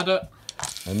 Nada.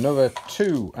 Another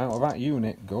 2 out of that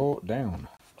unit go down.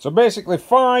 So basically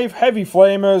 5 heavy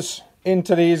flamers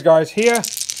into these guys here.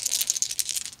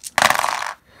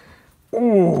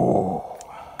 Ooh.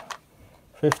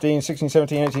 15, 16,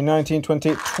 17, 18, 19,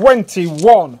 20,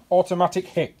 21 automatic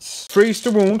hits. 3s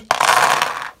to wound.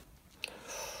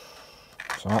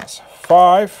 So that's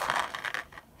 5.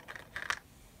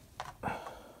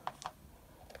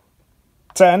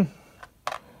 10.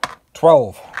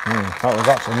 12. That was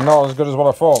actually not as good as what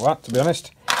I thought, that, to be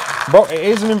honest. But it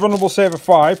is an invulnerable save of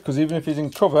 5, because even if he's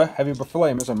in cover, heavy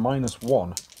flamers are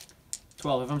 -1.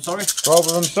 12 of them, sorry. 12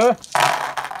 of them, sir.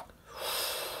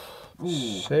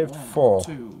 Ooh, saved 1, 4.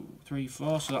 2, 3,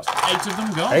 4, so that's 8 of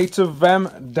them gone. 8 of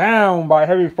them down by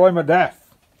heavy flamer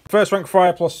death. First rank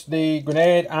fire plus the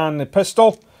grenade and the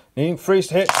pistol. Needing 3s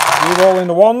to hit, re-rolling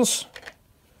the 1s.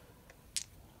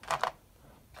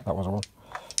 That was a 1.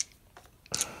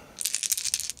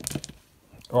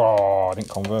 Oh, I didn't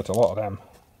convert a lot of them.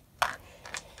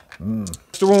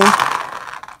 Just a wound.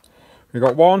 We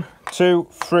got 1, 2,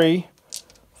 3,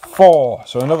 4.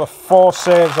 So another 4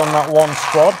 saves on that one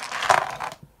squad.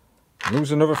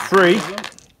 Lose another 3.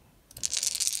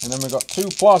 And then we've got 2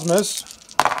 plasmas.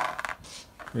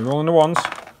 Rerolling the 1s.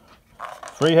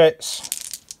 3 hits.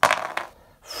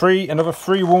 Another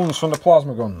 3 wounds from the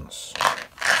plasma guns.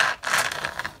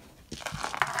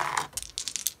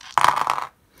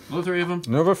 Another 3 of them.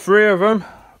 Another 3 of them.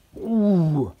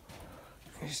 Ooh.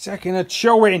 He's taking a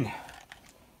showing.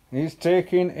 He's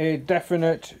taking a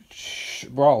definite...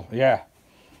 well, yeah.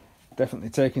 Definitely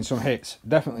taking some hits.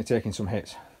 Definitely taking some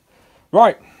hits.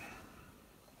 Right.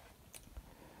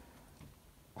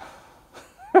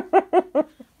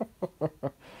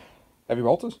 Heavy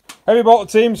bolters. Heavy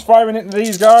bolter teams firing into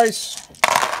these guys.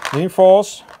 Needing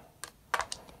 4s.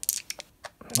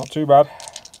 Not too bad.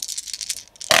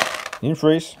 Needing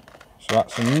 3s. So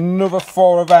that's another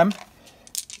 4 of them.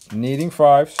 Needing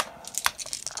 5s.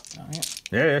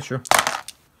 Yeah, sure.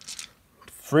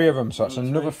 3 of them, so that's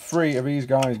another 3 of these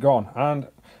guys gone. And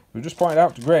we just pointed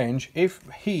out to Grange, if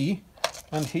he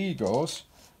and he goes,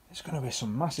 it's going to be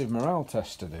some massive morale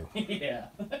tests to do. Yeah.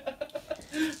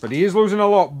 But he is losing a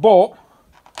lot, but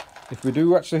if we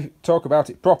do actually talk about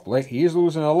it properly, he is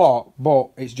losing a lot, but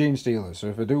it's Gene Stealers. So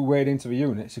if I do wade into the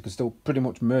units, he can still pretty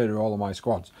much murder all of my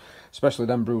squads, especially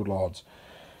them Broodlords.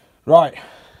 Right,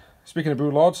 speaking of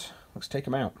Broodlords, let's take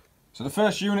them out. So the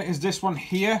first unit is this one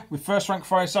here, with first rank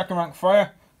fire, second rank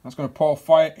fire. That's going to pour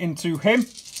fire into him.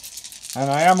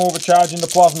 And I am overcharging the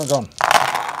plasma gun.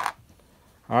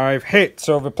 I've hit,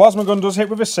 so the plasma gun does hit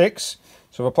with a 6.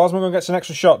 So the plasma gun gets an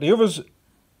extra shot. The others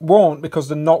won't because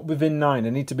they're not within 9.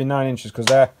 They need to be 9 inches because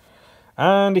they're...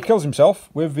 And he kills himself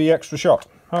with the extra shot.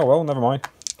 Oh well, never mind.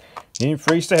 Need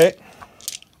 3s to hit.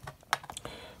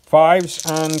 5s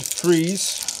and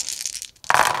 3s.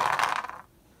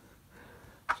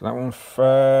 So that one,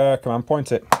 command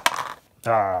point it.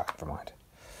 Ah, never mind.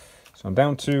 So I'm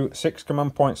down to 6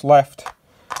 command points left.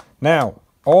 Now,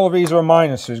 all of these are a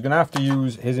minus, so he's going to have to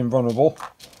use his invulnerable.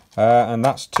 And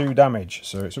that's 2 damage.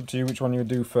 So it's up to you which one you would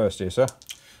do first here, sir.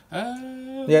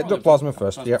 Yeah, duck plasma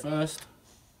first. Plasma first.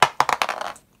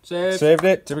 Save. Saved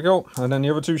it, typical. And then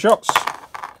the other 2 shots.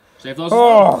 Save those.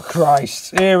 Oh,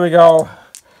 Christ. Here we go.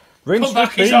 Rinse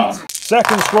repeat.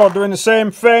 Second squad doing the same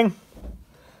thing.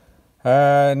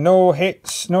 No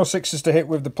hits, no 6s to hit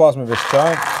with the plasma this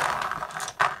time.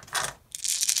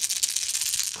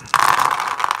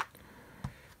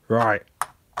 Right.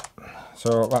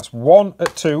 So that's 1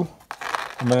 at 2,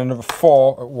 and then another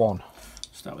 4 at 1.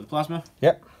 Start with the plasma.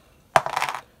 Yep.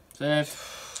 Save.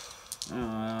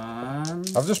 And...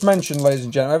 I've just mentioned, ladies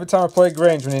and gentlemen, every time I play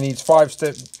Grange when he needs 5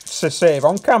 to save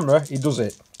on camera, he does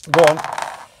it. Go on.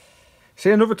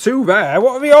 See another 2 there.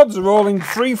 What are the odds of rolling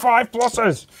 3 5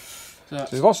 pluses? So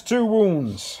he's lost 2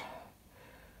 wounds.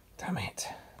 Damn it.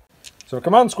 So the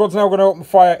command squad's now going to open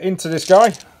fire into this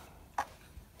guy.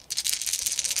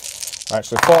 I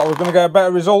actually thought I was going to get a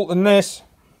better result than this.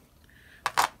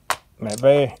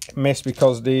 Maybe missed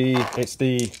because it's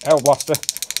the L blaster.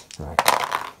 Right.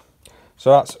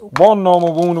 So that's 1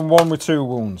 normal wound and 1 with 2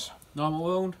 wounds. Normal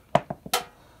wound.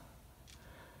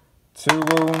 2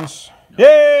 wounds. No.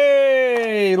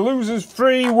 Yay! Loses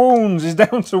 3 wounds. He's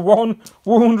down to 1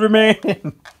 wound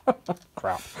remaining.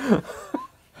 Crap. Am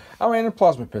I in a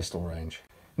plasma pistol range?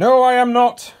 No, I am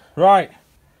not. Right.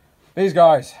 These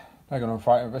guys, they're going to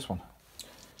fight over this one.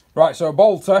 Right, so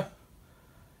bolter,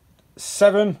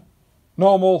 7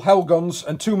 normal hell guns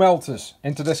and 2 melters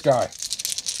into this guy.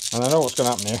 And I know what's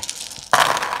going to happen here.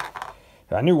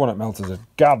 I knew one at melters a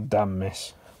goddamn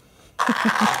miss.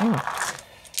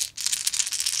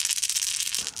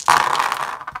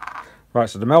 Right,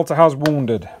 so the melter has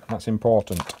wounded. That's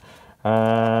important.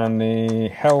 And the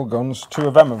hell guns, 2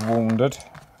 of them have wounded,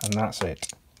 and that's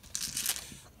it.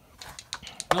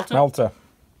 Melter.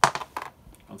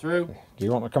 I'm through. Do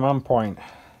you want the command point?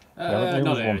 No,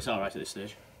 it's alright at this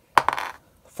stage.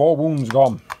 4 wounds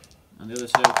gone. And the other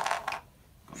 2?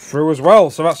 Through as well,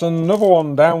 so that's another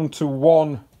one down to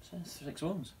 1. 6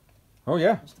 wounds. Oh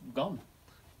yeah. It's gone.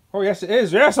 Oh yes it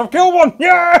is. Yes, I've killed one!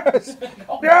 Yes!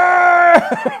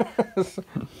 Yes!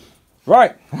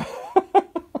 Right.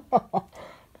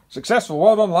 Successful,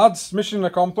 well done lads. Mission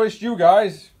accomplished. You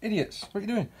guys, idiots. What are you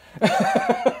doing?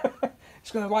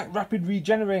 It's going to like rapid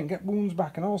regenerate and get wounds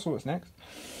back and all sorts next.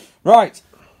 Right.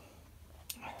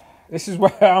 This is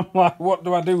where I'm like, what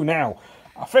do I do now?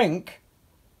 I think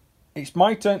it's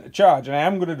my turn to charge, and I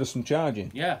am going to do some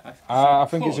charging. Yeah, I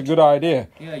think it's a good idea.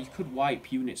 Yeah, you could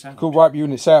wipe units out. Could wipe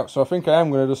units out, so I think I am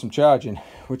going to do some charging,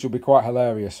 which will be quite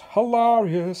hilarious.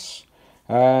 Hilarious!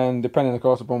 And depending, of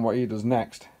course, upon what he does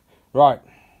next. Right.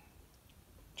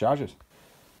 Charges.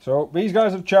 So, these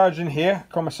guys have charged in here.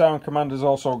 Commissar and Commander's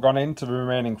also gone into the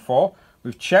remaining 4.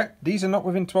 We've checked. These are not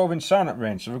within 12-inch sign-up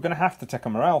range, so we're going to have to take a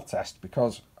morale test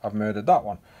because I've murdered that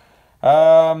one.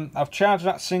 I've charged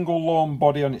that single lone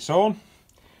body on its own.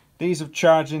 These have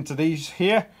charged into these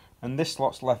here, and this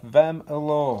lot's left them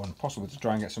alone. Possibly to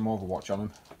try and get some overwatch on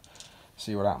them.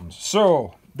 See what happens.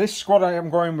 So, this squad I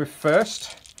am going with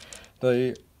first.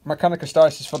 The Mechanicus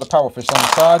dice is for the Power Fist and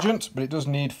the Sergeant, but it does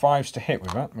need 5s to hit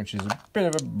with that, which is a bit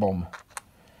of a bum.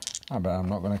 I bet I'm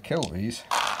not going to kill these.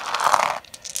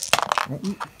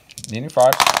 Needing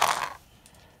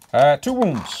 5s. 2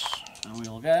 wounds. And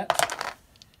we'll get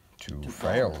 2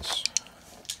 fails.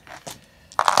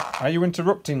 Are you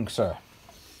interrupting, sir?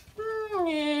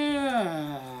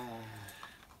 Yeah.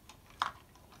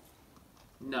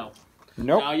 No.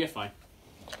 Nope. No, you're fine.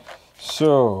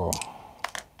 So,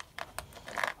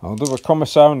 I'll do the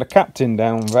Commissar and the Captain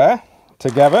down there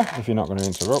together, if you're not going to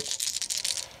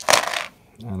interrupt.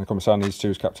 And the Commissar needs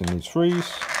 2s, Captain needs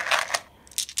 3s.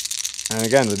 And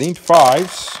again, they need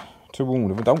 5s to wound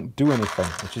them. They don't do anything,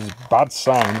 which is a bad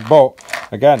sign. But,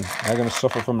 again, they're going to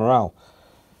suffer from morale.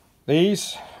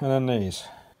 These, and then these.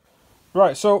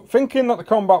 Right, so, thinking that the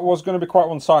combat was going to be quite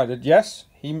one-sided, yes,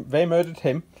 they murdered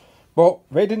him. But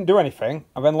they didn't do anything,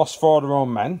 and then lost 4 of their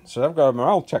own men, so they've got a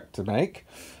morale check to make.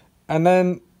 And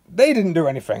then they didn't do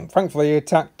anything. Thankfully, he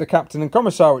attacked the Captain and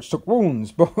Commissar, which took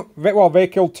wounds, but they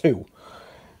killed 2.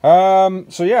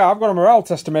 So yeah, I've got a morale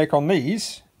test to make on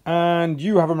these, and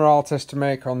you have a morale test to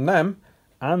make on them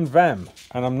and them.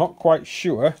 And I'm not quite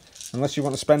sure, unless you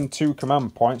want to spend 2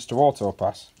 command points to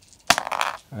auto-pass.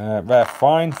 They're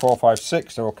fine, 4, 5,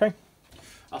 6, they're okay.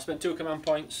 I'll spend 2 command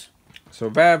points. So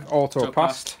they've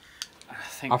auto-passed.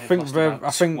 I think they're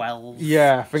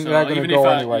going to go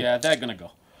anyway. Yeah, they're going to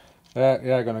go.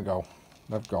 They're going to go.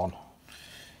 They've gone.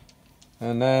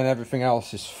 And then everything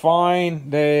else is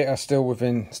fine. They are still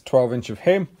within 12 inch of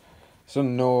him. So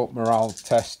no morale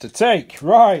test to take.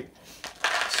 Right.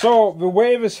 So the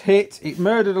wave has hit. It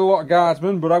murdered a lot of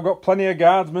guardsmen, but I've got plenty of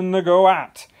guardsmen to go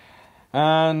at.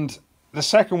 And the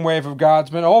second wave of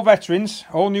guardsmen, all veterans,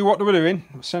 all knew what they were doing.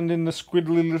 Sending the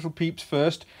squiddly little peeps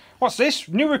first. What's this?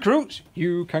 New recruits?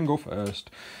 You can go first.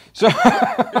 So,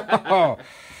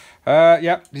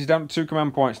 yeah, he's down to 2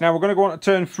 command points. Now we're going to go on to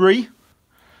turn 3.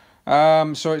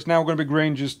 So it's now going to be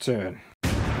Granger's turn.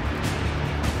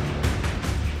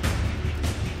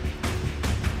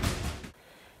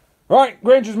 Right,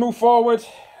 Granger's move forward.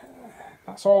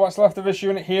 That's all that's left of this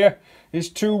unit here.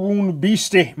 His 2 wound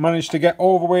beastie managed to get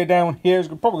all the way down here. He's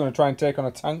probably going to try and take on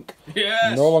a tank.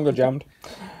 Yes! No longer jammed.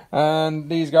 And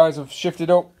these guys have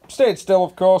shifted up. Stayed still,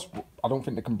 of course, but I don't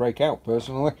think they can break out,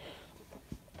 personally.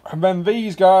 And then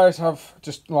these guys have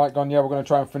just like gone, yeah, we're going to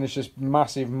try and finish this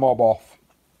massive mob off.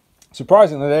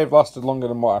 Surprisingly, they've lasted longer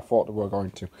than what I thought they were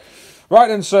going to. Right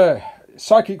then, sir.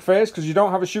 Psychic phase, because you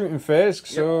don't have a shooting phase,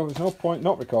 so there's no point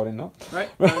not recording that. Right,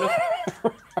 fair enough.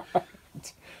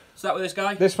 Start with this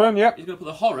guy. This one, yep. He's going to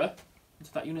put the horror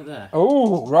into that unit there.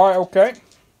 Oh, right, okay.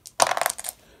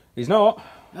 He's not.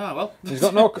 Ah, well. He's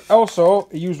got no... Also,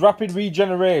 he used rapid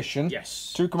regeneration.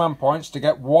 Yes. 2 command points to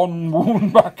get 1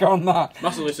 wound back on that.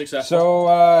 Massively successful.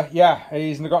 So, yeah,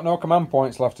 he's got no command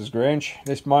points left as Grange.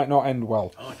 This might not end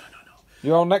well. Oh, no.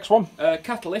 Your next one?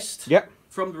 Catalyst. Yep.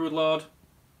 From the Broodlord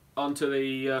onto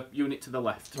the unit to the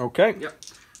left. Okay. Yep.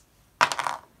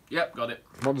 Yep, got it.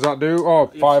 What does that do? Oh,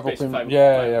 5 up.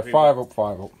 5 up,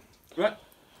 5 up. Right.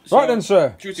 So, right then,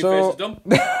 sir. Shooting phase is done.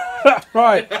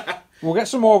 Right. We'll get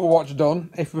some Overwatch done.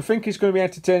 If we think it's going to be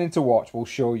entertaining to watch, we'll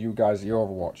show you guys the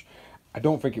Overwatch. I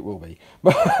don't think it will be.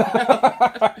 But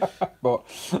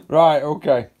right,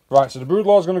 okay. Right, so the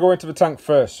Broodlord's going to go into the tank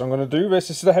first. So I'm going to do this.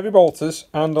 This is the heavy bolters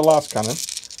and the last cannon.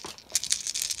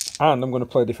 And I'm going to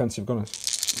play defensive gunners.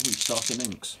 Ooh, starting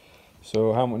inks.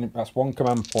 So how many? That's 1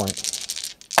 command point.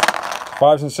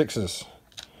 5s and 6s.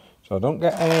 So I don't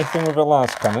get anything with the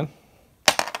last cannon.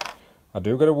 I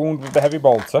do get a wound with the heavy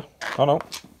bolter. Oh no.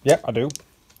 Yep, I do.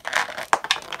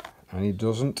 And he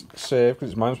doesn't save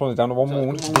because it's -1. He's down to 1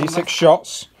 wound. D6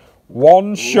 shots.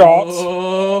 1 shot.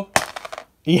 Whoa.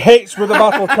 He hits with the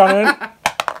battle cannon.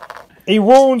 He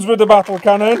wounds with the battle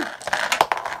cannon.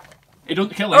 He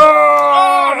doesn't kill him.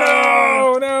 Oh, no.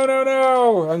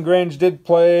 And Grange did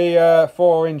play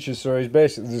 4 inches, so he's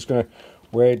basically just going to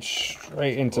wade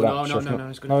straight into that.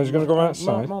 No. He's going to go right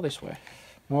side. More this way.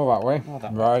 More that way.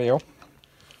 Radio.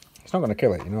 It's not going to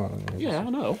kill it, you know. Yeah, I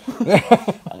know.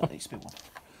 I know these people.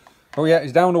 Oh yeah,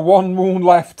 he's down to 1 wound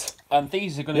left. And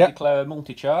these are going to declare a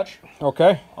multi-charge.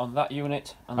 Okay. On that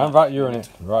unit. And that unit.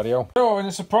 Radio. So, in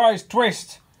a surprise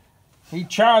twist, he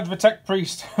charged the tech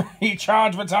priest. He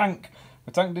charged the tank.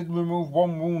 The tank did remove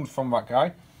 1 wound from that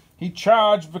guy. He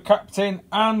charged the captain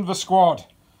and the squad.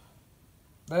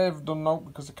 They've done no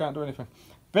because they can't do anything.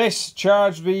 This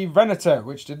charged the Venator,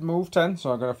 which did move 10,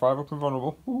 so I got a 5 up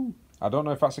invulnerable. Ooh. I don't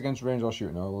know if that's against range or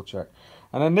shooting, I will check.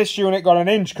 And then this unit got an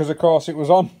inch because, of course, it was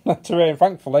on terrain.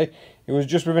 Thankfully, it was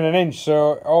just within an inch.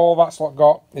 So all that slot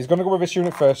got, he's going to go with this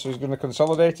unit first. So he's going to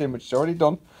consolidate in, which is already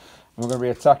done. And we're going to be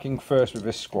attacking first with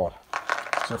this squad.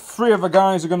 So 3 of the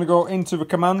guys are going to go into the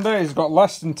commander. He's got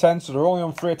less than 10, so they're only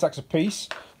on 3 attacks apiece.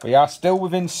 We are still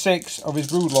within 6 of his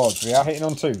Broodlords. We are hitting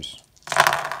on 2s.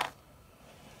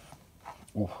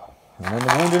 Ooh. And then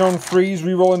the wounding on 3s,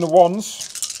 re-rolling the 1s.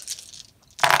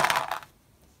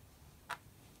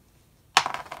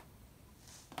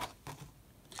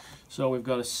 So we've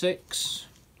got a 6.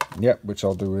 Yep, which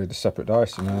I'll do with a separate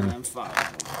dice. And then 5.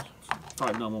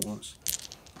 5 normal ones.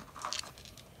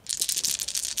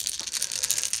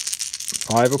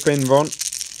 5 up in front.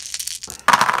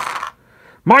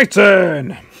 My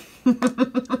turn!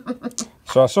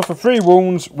 So I suffer 3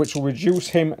 wounds, which will reduce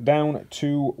him down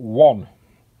to 1.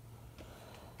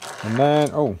 And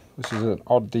then, oh, this is an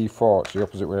odd D4, it's the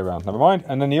opposite way around. Never mind.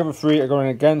 And then the other 3 are going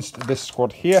against this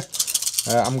squad here.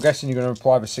 I'm guessing you're going to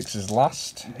apply the 6s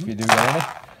last, if you do get any.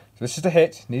 So this is the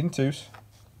hit, needing 2s.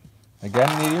 Again,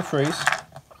 needing 3s.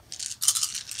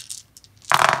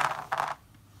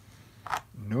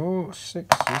 No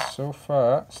 6s so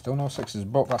far. Still no 6s,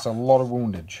 but that's a lot of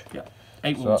woundage. Yeah,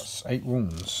 8 wounds. So that's 8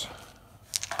 wounds.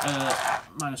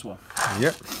 -1.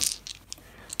 Yep.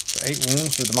 So 8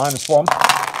 wounds with the -1.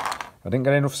 I didn't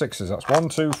get enough 6s. That's 1,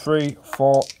 2, 3,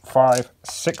 4, 5,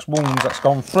 6 wounds that's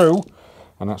gone through.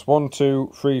 And that's 1, 2,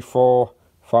 3, 4,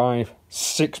 5,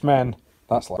 6 men.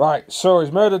 That's like... Right, so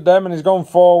he's murdered them and he's gone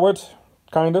forward,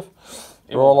 kind of.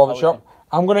 They're all over the shop.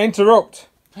 I'm going to interrupt.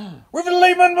 With a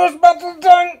Lehman Bus battle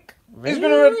tank! He's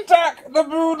going to attack the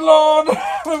Broodlord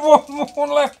with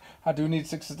 1 left. I do need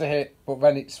 6s to hit, but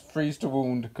then it's 3s to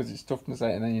wound because it's toughness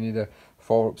 8 and then you need a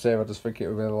 4 up save. I just think it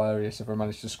would be hilarious if I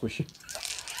managed to squish him.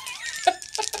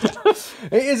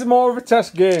 It is more of a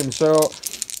test game, so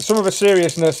some of the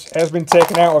seriousness has been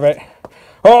taken out of it.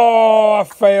 Oh, I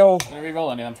failed. Can you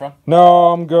re-roll any of them, Fran? No,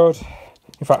 I'm good.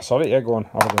 In fact, sorry, yeah, go on,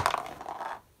 have a go.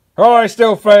 Oh, I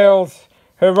still failed.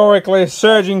 Heroically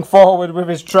surging forward with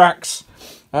his tracks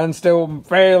and still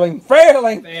failing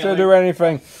to do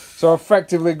anything. So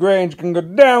effectively, Grange can go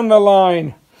down the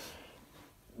line.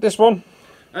 This one.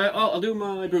 I'll do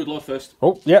my Broodlord first.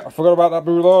 Oh, yeah, I forgot about that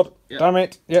Broodlord. Yep. Damn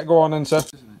it. Yeah, go on then, sir.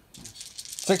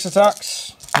 6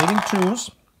 attacks, needing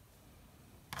 2s.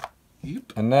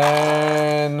 Yep. And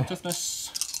then...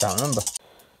 Toughness. Can't remember.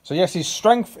 So yes, his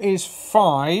strength is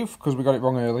 5, because we got it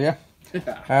wrong earlier.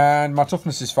 And my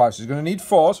toughness is 5, so he's going to need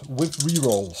 4s with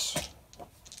rerolls.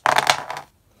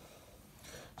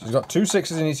 So he's got 2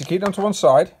 6s, he needs to keep them to one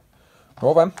side.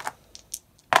 Roll them.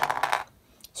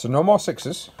 So no more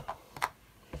 6s.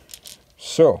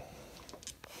 So,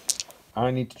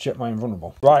 I need to check my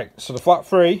invulnerable. Right, so the flat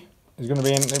 3 is going to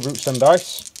be in the Rootstem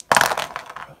dice.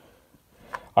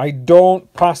 I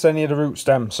don't pass any of the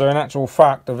Rootstem, so in actual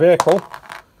fact, the vehicle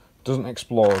doesn't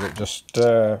explode. It just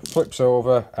flips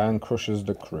over and crushes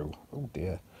the crew. Oh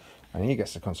dear. And he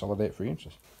gets to consolidate 3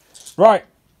 inches. Right,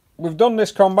 we've done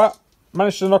this combat.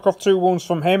 Managed to knock off 2 wounds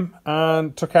from him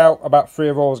and took out about 3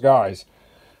 of those guys.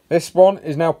 This one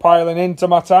is now piling into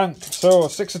my tank. So,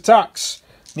 6 attacks,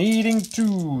 needing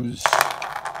 2s.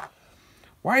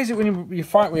 Why is it when you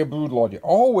fight with a Broodlord, you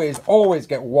always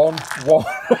get 1, 1.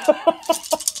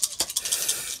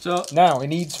 So now he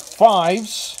needs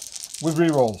 5s with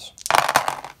rerolls.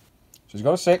 So he's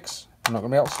got a 6, I'm not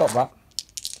going to be able to stop that.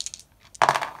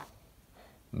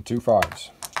 And 2 5s.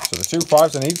 So the 2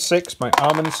 5s, I need 6. My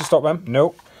armour needs to stop them.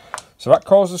 Nope. So that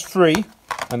causes 3,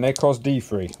 and they cause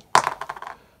D3. So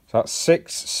that's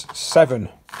 6, 7.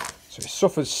 So he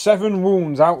suffers 7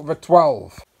 wounds out of a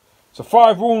 12. So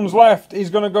 5 wounds left. He's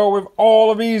going to go with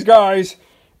all of these guys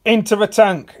into the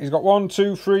tank. He's got 1,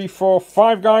 2, 3, 4,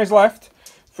 5 guys left.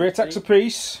 3 attacks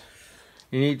apiece.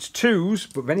 He needs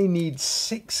 2s, but then he needs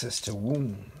 6s to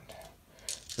wound.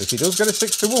 So if he does get a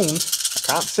 6 to wound, I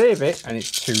can't save it, and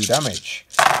it's 2 damage.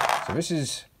 So this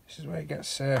is where it gets.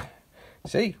 See,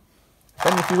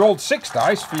 then if you rolled 6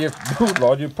 dice for your Boot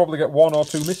Lord, you'd probably get 1 or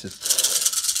 2 misses.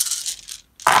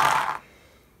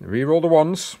 Reroll the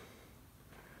 1s.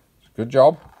 Good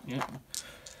job. Yeah.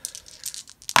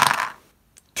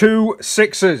 2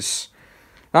 6s.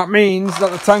 That means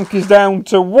that the tank is down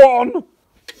to 1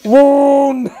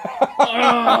 wound.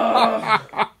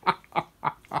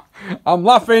 I'm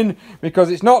laughing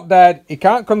because it's not dead. He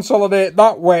can't consolidate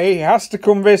that way. He has to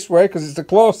come this way because it's the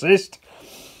closest.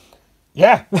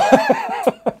 Yeah.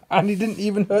 And he didn't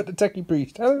even hurt the techie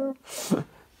priest. Hello.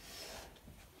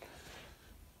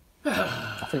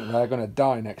 I think they're going to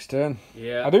die next turn.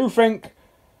 Yeah. I do think...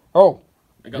 Oh,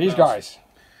 these guys.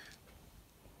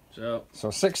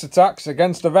 So 6 attacks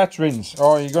against the veterans,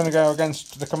 or are you going to go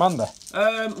against the commander?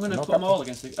 I'm going to put them all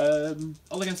against the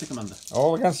commander.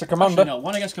 All against the commander? Actually, no,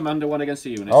 1 against commander, 1 against the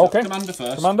unit. Okay. So commander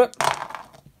first. Commander.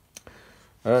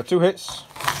 2 hits.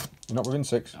 You're not within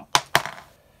 6. No.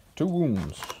 2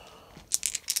 wounds.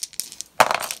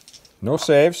 No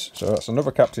saves, so that's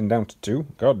another captain down to 2.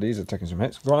 God, these are taking some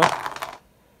hits. Go on then.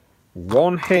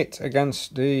 1 hit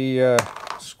against the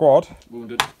squad.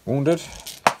 Wounded.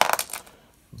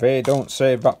 They don't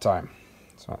save that time.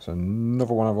 So that's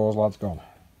another one of those lads gone.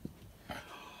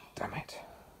 Damn it.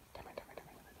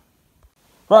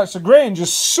 Right, so Grange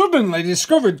has suddenly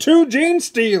discovered 2 Gene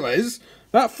Stealers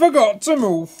that forgot to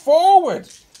move forward.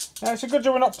 Now, it's a good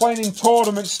job we're not playing in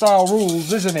tournament style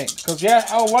rules, isn't it? Because, yeah,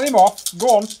 I'll let him off.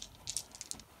 Go on.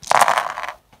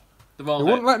 They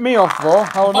wouldn't let me off, though.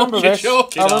 I remember this.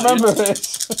 I remember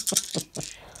this.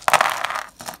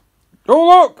 Oh,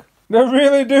 look! They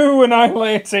really do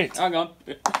annihilate it. Hang on.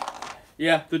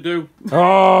 Yeah, they do.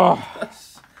 Oh.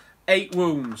 That's 8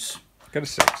 wounds. Get a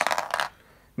 6.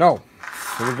 No.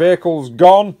 So the vehicle's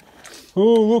gone.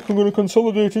 Oh, look, I'm going to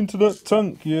consolidate into that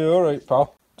tank. Yeah, alright,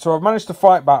 pal. So I've managed to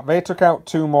fight back. They took out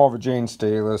 2 more of the Gene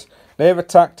Stealers. They've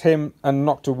attacked him and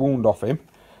knocked a wound off him.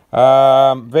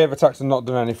 They've attacked and not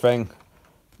done anything.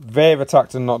 They've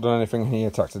attacked and not done anything. He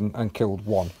attacked and killed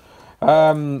 1.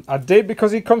 I did,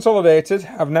 because he consolidated.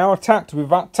 I've now attacked with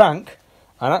that tank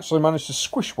and actually managed to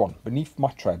squish 1 beneath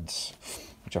my treads,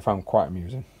 which I found quite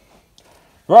amusing.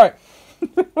 Right.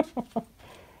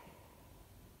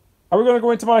 Are we going to go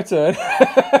into my turn?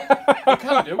 We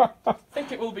can do. I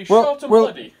think it will be short and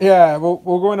bloody. Yeah, we'll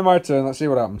go into my turn. Let's see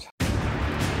what happens.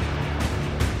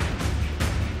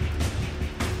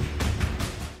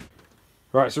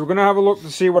 Right, so we're going to have a look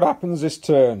to see what happens this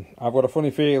turn. I've got a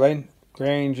funny feeling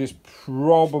Grange is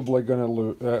probably going to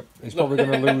lose. He's probably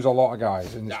going to lose a lot of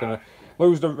guys, and he's going to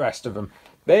lose the rest of them.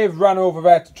 They've ran over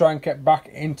there to try and get back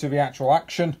into the actual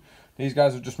action. These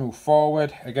guys have just moved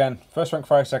forward. Again, first rank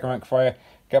fire, second rank fire.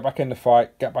 Get back in the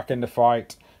fight. Get back in the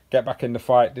fight. Get back in the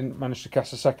fight. Didn't manage to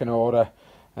cast a second order,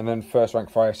 and then first rank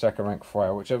fire, second rank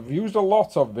fire, which I've used a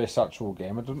lot of this actual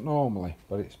game. I don't normally,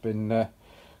 but it's been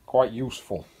quite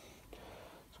useful.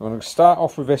 I'm going to start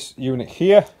off with this unit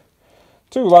here.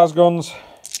 2 lasguns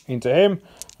into him,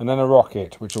 and then a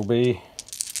rocket, which will be...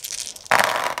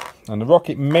 And the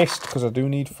rocket missed because I do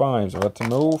need 5s. I had to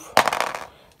move.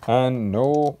 And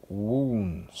no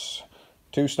wounds.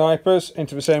 2 snipers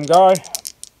into the same guy.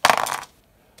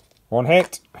 1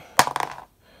 hit.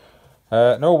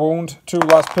 No wound. 2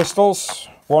 las pistols.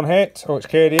 1 hit. Oh, it's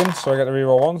Cadian, so I get the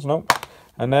reroll 1s. No.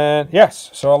 And then,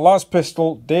 yes, so a las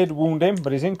pistol did wound him,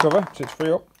 but he's in cover, so it's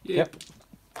 3 up. Yep.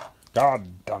 God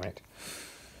damn it.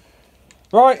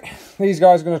 Right, these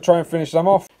guys are going to try and finish them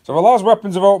off. So the las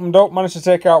weapons have opened up, managed to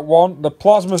take out 1. The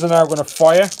plasmas are now going to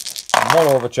fire. I'm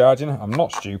not overcharging, I'm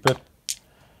not stupid.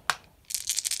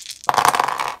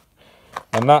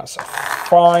 And that's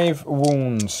 5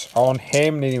 wounds on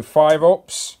him, needing 5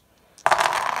 ups.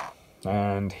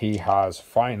 And he has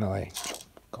finally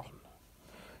gone.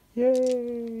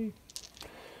 Yay!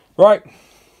 Right.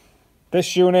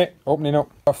 This unit, opening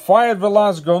up. I fired the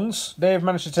las guns. They've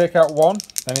managed to take out 1.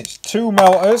 Then it's 2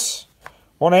 melters.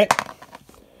 1 hit.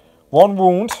 1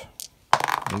 wound.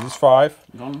 This is 5.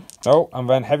 Gone. No, and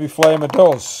then heavy flamer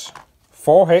does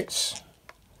 4 hits.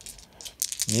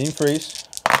 Needing 3s.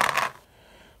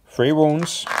 3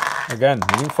 wounds. Again,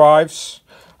 using 5s.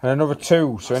 And another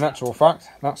 2. So in actual fact,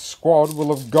 that squad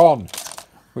will have gone.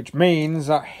 Which means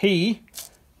that he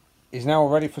is now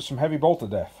ready for some heavy bolter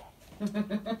death.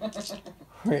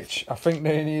 Which I think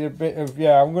they need a bit of...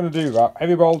 Yeah, I'm going to do that.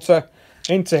 Heavy bolter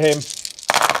into him.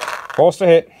 Force to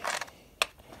hit.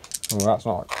 Oh, that's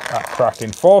not that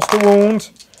cracking. Force to wound.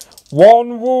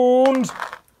 1 wound.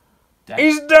 Dead.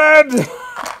 He's dead!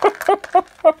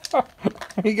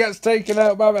 He gets taken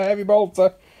out by the heavy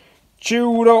bolter.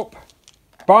 Chewed up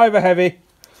by the heavy.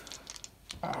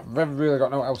 I've never really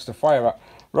got no else to fire at.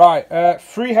 Right,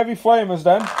 3 heavy flamers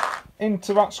then.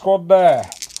 Into that squad there.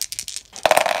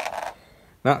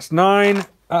 That's 9.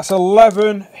 That's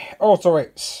 11 auto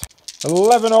hits.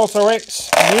 11 auto hits.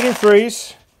 Needing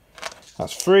 3s.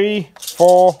 That's 3,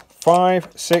 4, 5,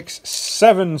 6,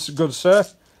 7, good sir.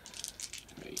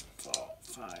 3, 4,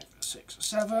 5, 6,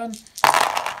 7.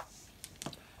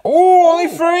 Oh, only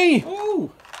 3!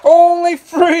 Ooh. Only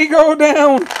 3 go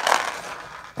down!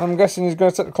 I'm guessing he's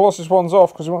going to take the closest ones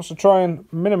off because he wants to try and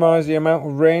minimise the amount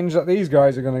of range that these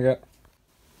guys are going to get.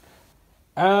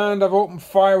 And I've opened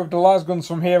fire with the las guns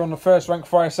from here on the first rank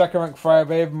fire, second rank fire.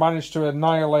 They've managed to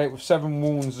annihilate with 7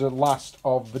 wounds the last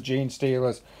of the Gene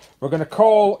Stealers. We're going to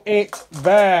call it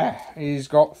there. He's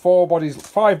got 5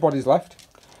 bodies left.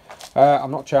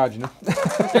 I'm not charging him.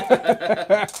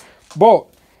 But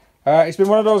it's been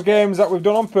one of those games that we've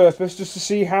done on purpose just to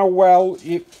see how well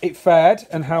it fared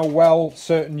and how well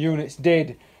certain units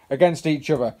did against each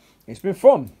other. It's been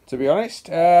fun, to be honest.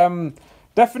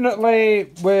 Definitely,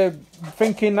 we're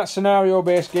thinking that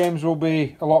scenario-based games will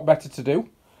be a lot better to do.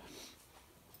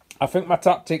 I think my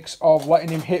tactics of letting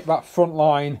him hit that front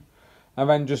line and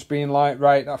then just being like,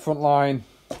 right, that front line,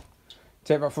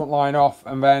 take that front line off,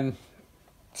 and then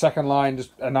second line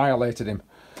just annihilated him.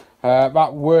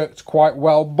 That worked quite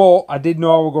well, but I did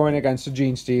know I was going against a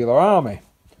Gene Stealer army.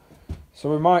 So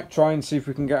we might try and see if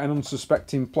we can get an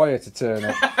unsuspecting player to turn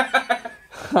up.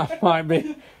 That might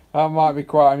be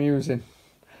quite amusing.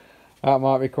 That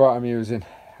might be quite amusing.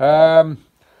 But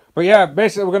yeah,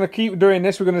 basically we're going to keep doing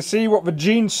this. We're going to see what the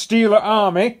Gene Stealer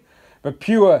army, the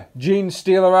pure Gene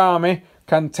Stealer army,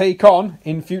 can take on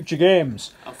in future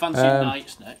games. I'm fancying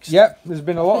knights next. Yep, there's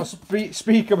been a lot of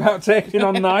speak about taking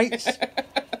on knights.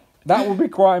 That will be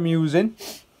quite amusing.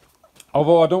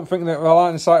 Although I don't think that the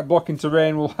line of sight blocking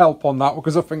terrain will help on that,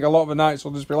 because I think a lot of the knights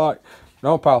will just be like,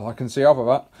 no pal, I can see off of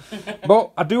that.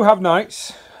 But I do have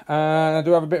knights, and I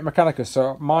do have a bit of Mechanicus,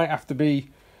 so it might have to be,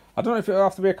 I don't know if it'll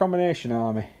have to be a combination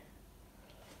army.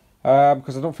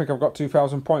 Because I don't think I've got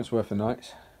 2,000 points worth of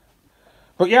knights.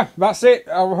 But yeah, that's it.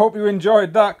 I hope you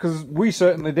enjoyed that, because we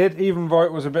certainly did, even though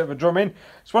it was a bit of a drumming.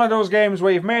 It's one of those games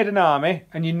where you've made an army,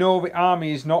 and you know the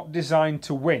army is not designed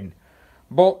to win.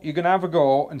 But you're going to have a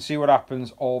go and see what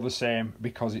happens all the same,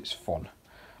 because it's fun.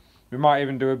 We might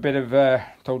even do a bit of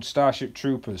told Starship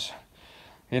Troopers.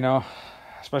 You know,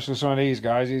 especially some of these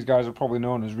guys. These guys are probably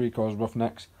known as Rico's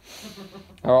Roughnecks.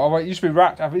 Oh, it used to be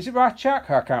is it Ratchak?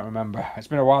 I can't remember. It's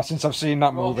been a while since I've seen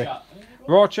that movie.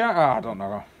 Rorschach? I don't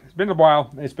know. It's been a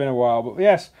while. It's been a while. But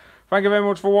yes, thank you very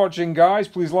much for watching, guys.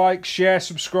 Please like, share,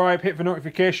 subscribe, hit the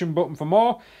notification button for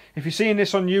more. If you're seeing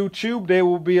this on YouTube, there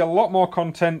will be a lot more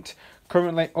content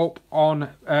currently up on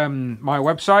my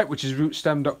website, which is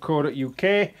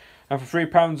rootstem.co.uk. And for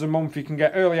 £3 a month, you can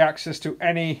get early access to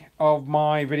any of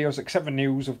my videos, except for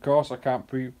news, of course. I can't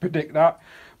predict that.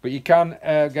 But you can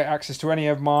get access to any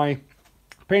of my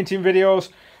painting videos,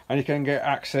 and you can get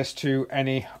access to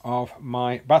any of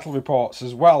my battle reports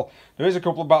as well. There is a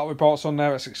couple of battle reports on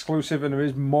there that's exclusive, and there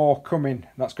is more coming.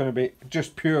 That's going to be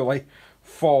just purely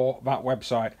for that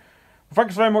website. Well,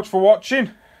 thanks very much for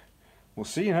watching. We'll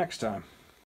see you next time.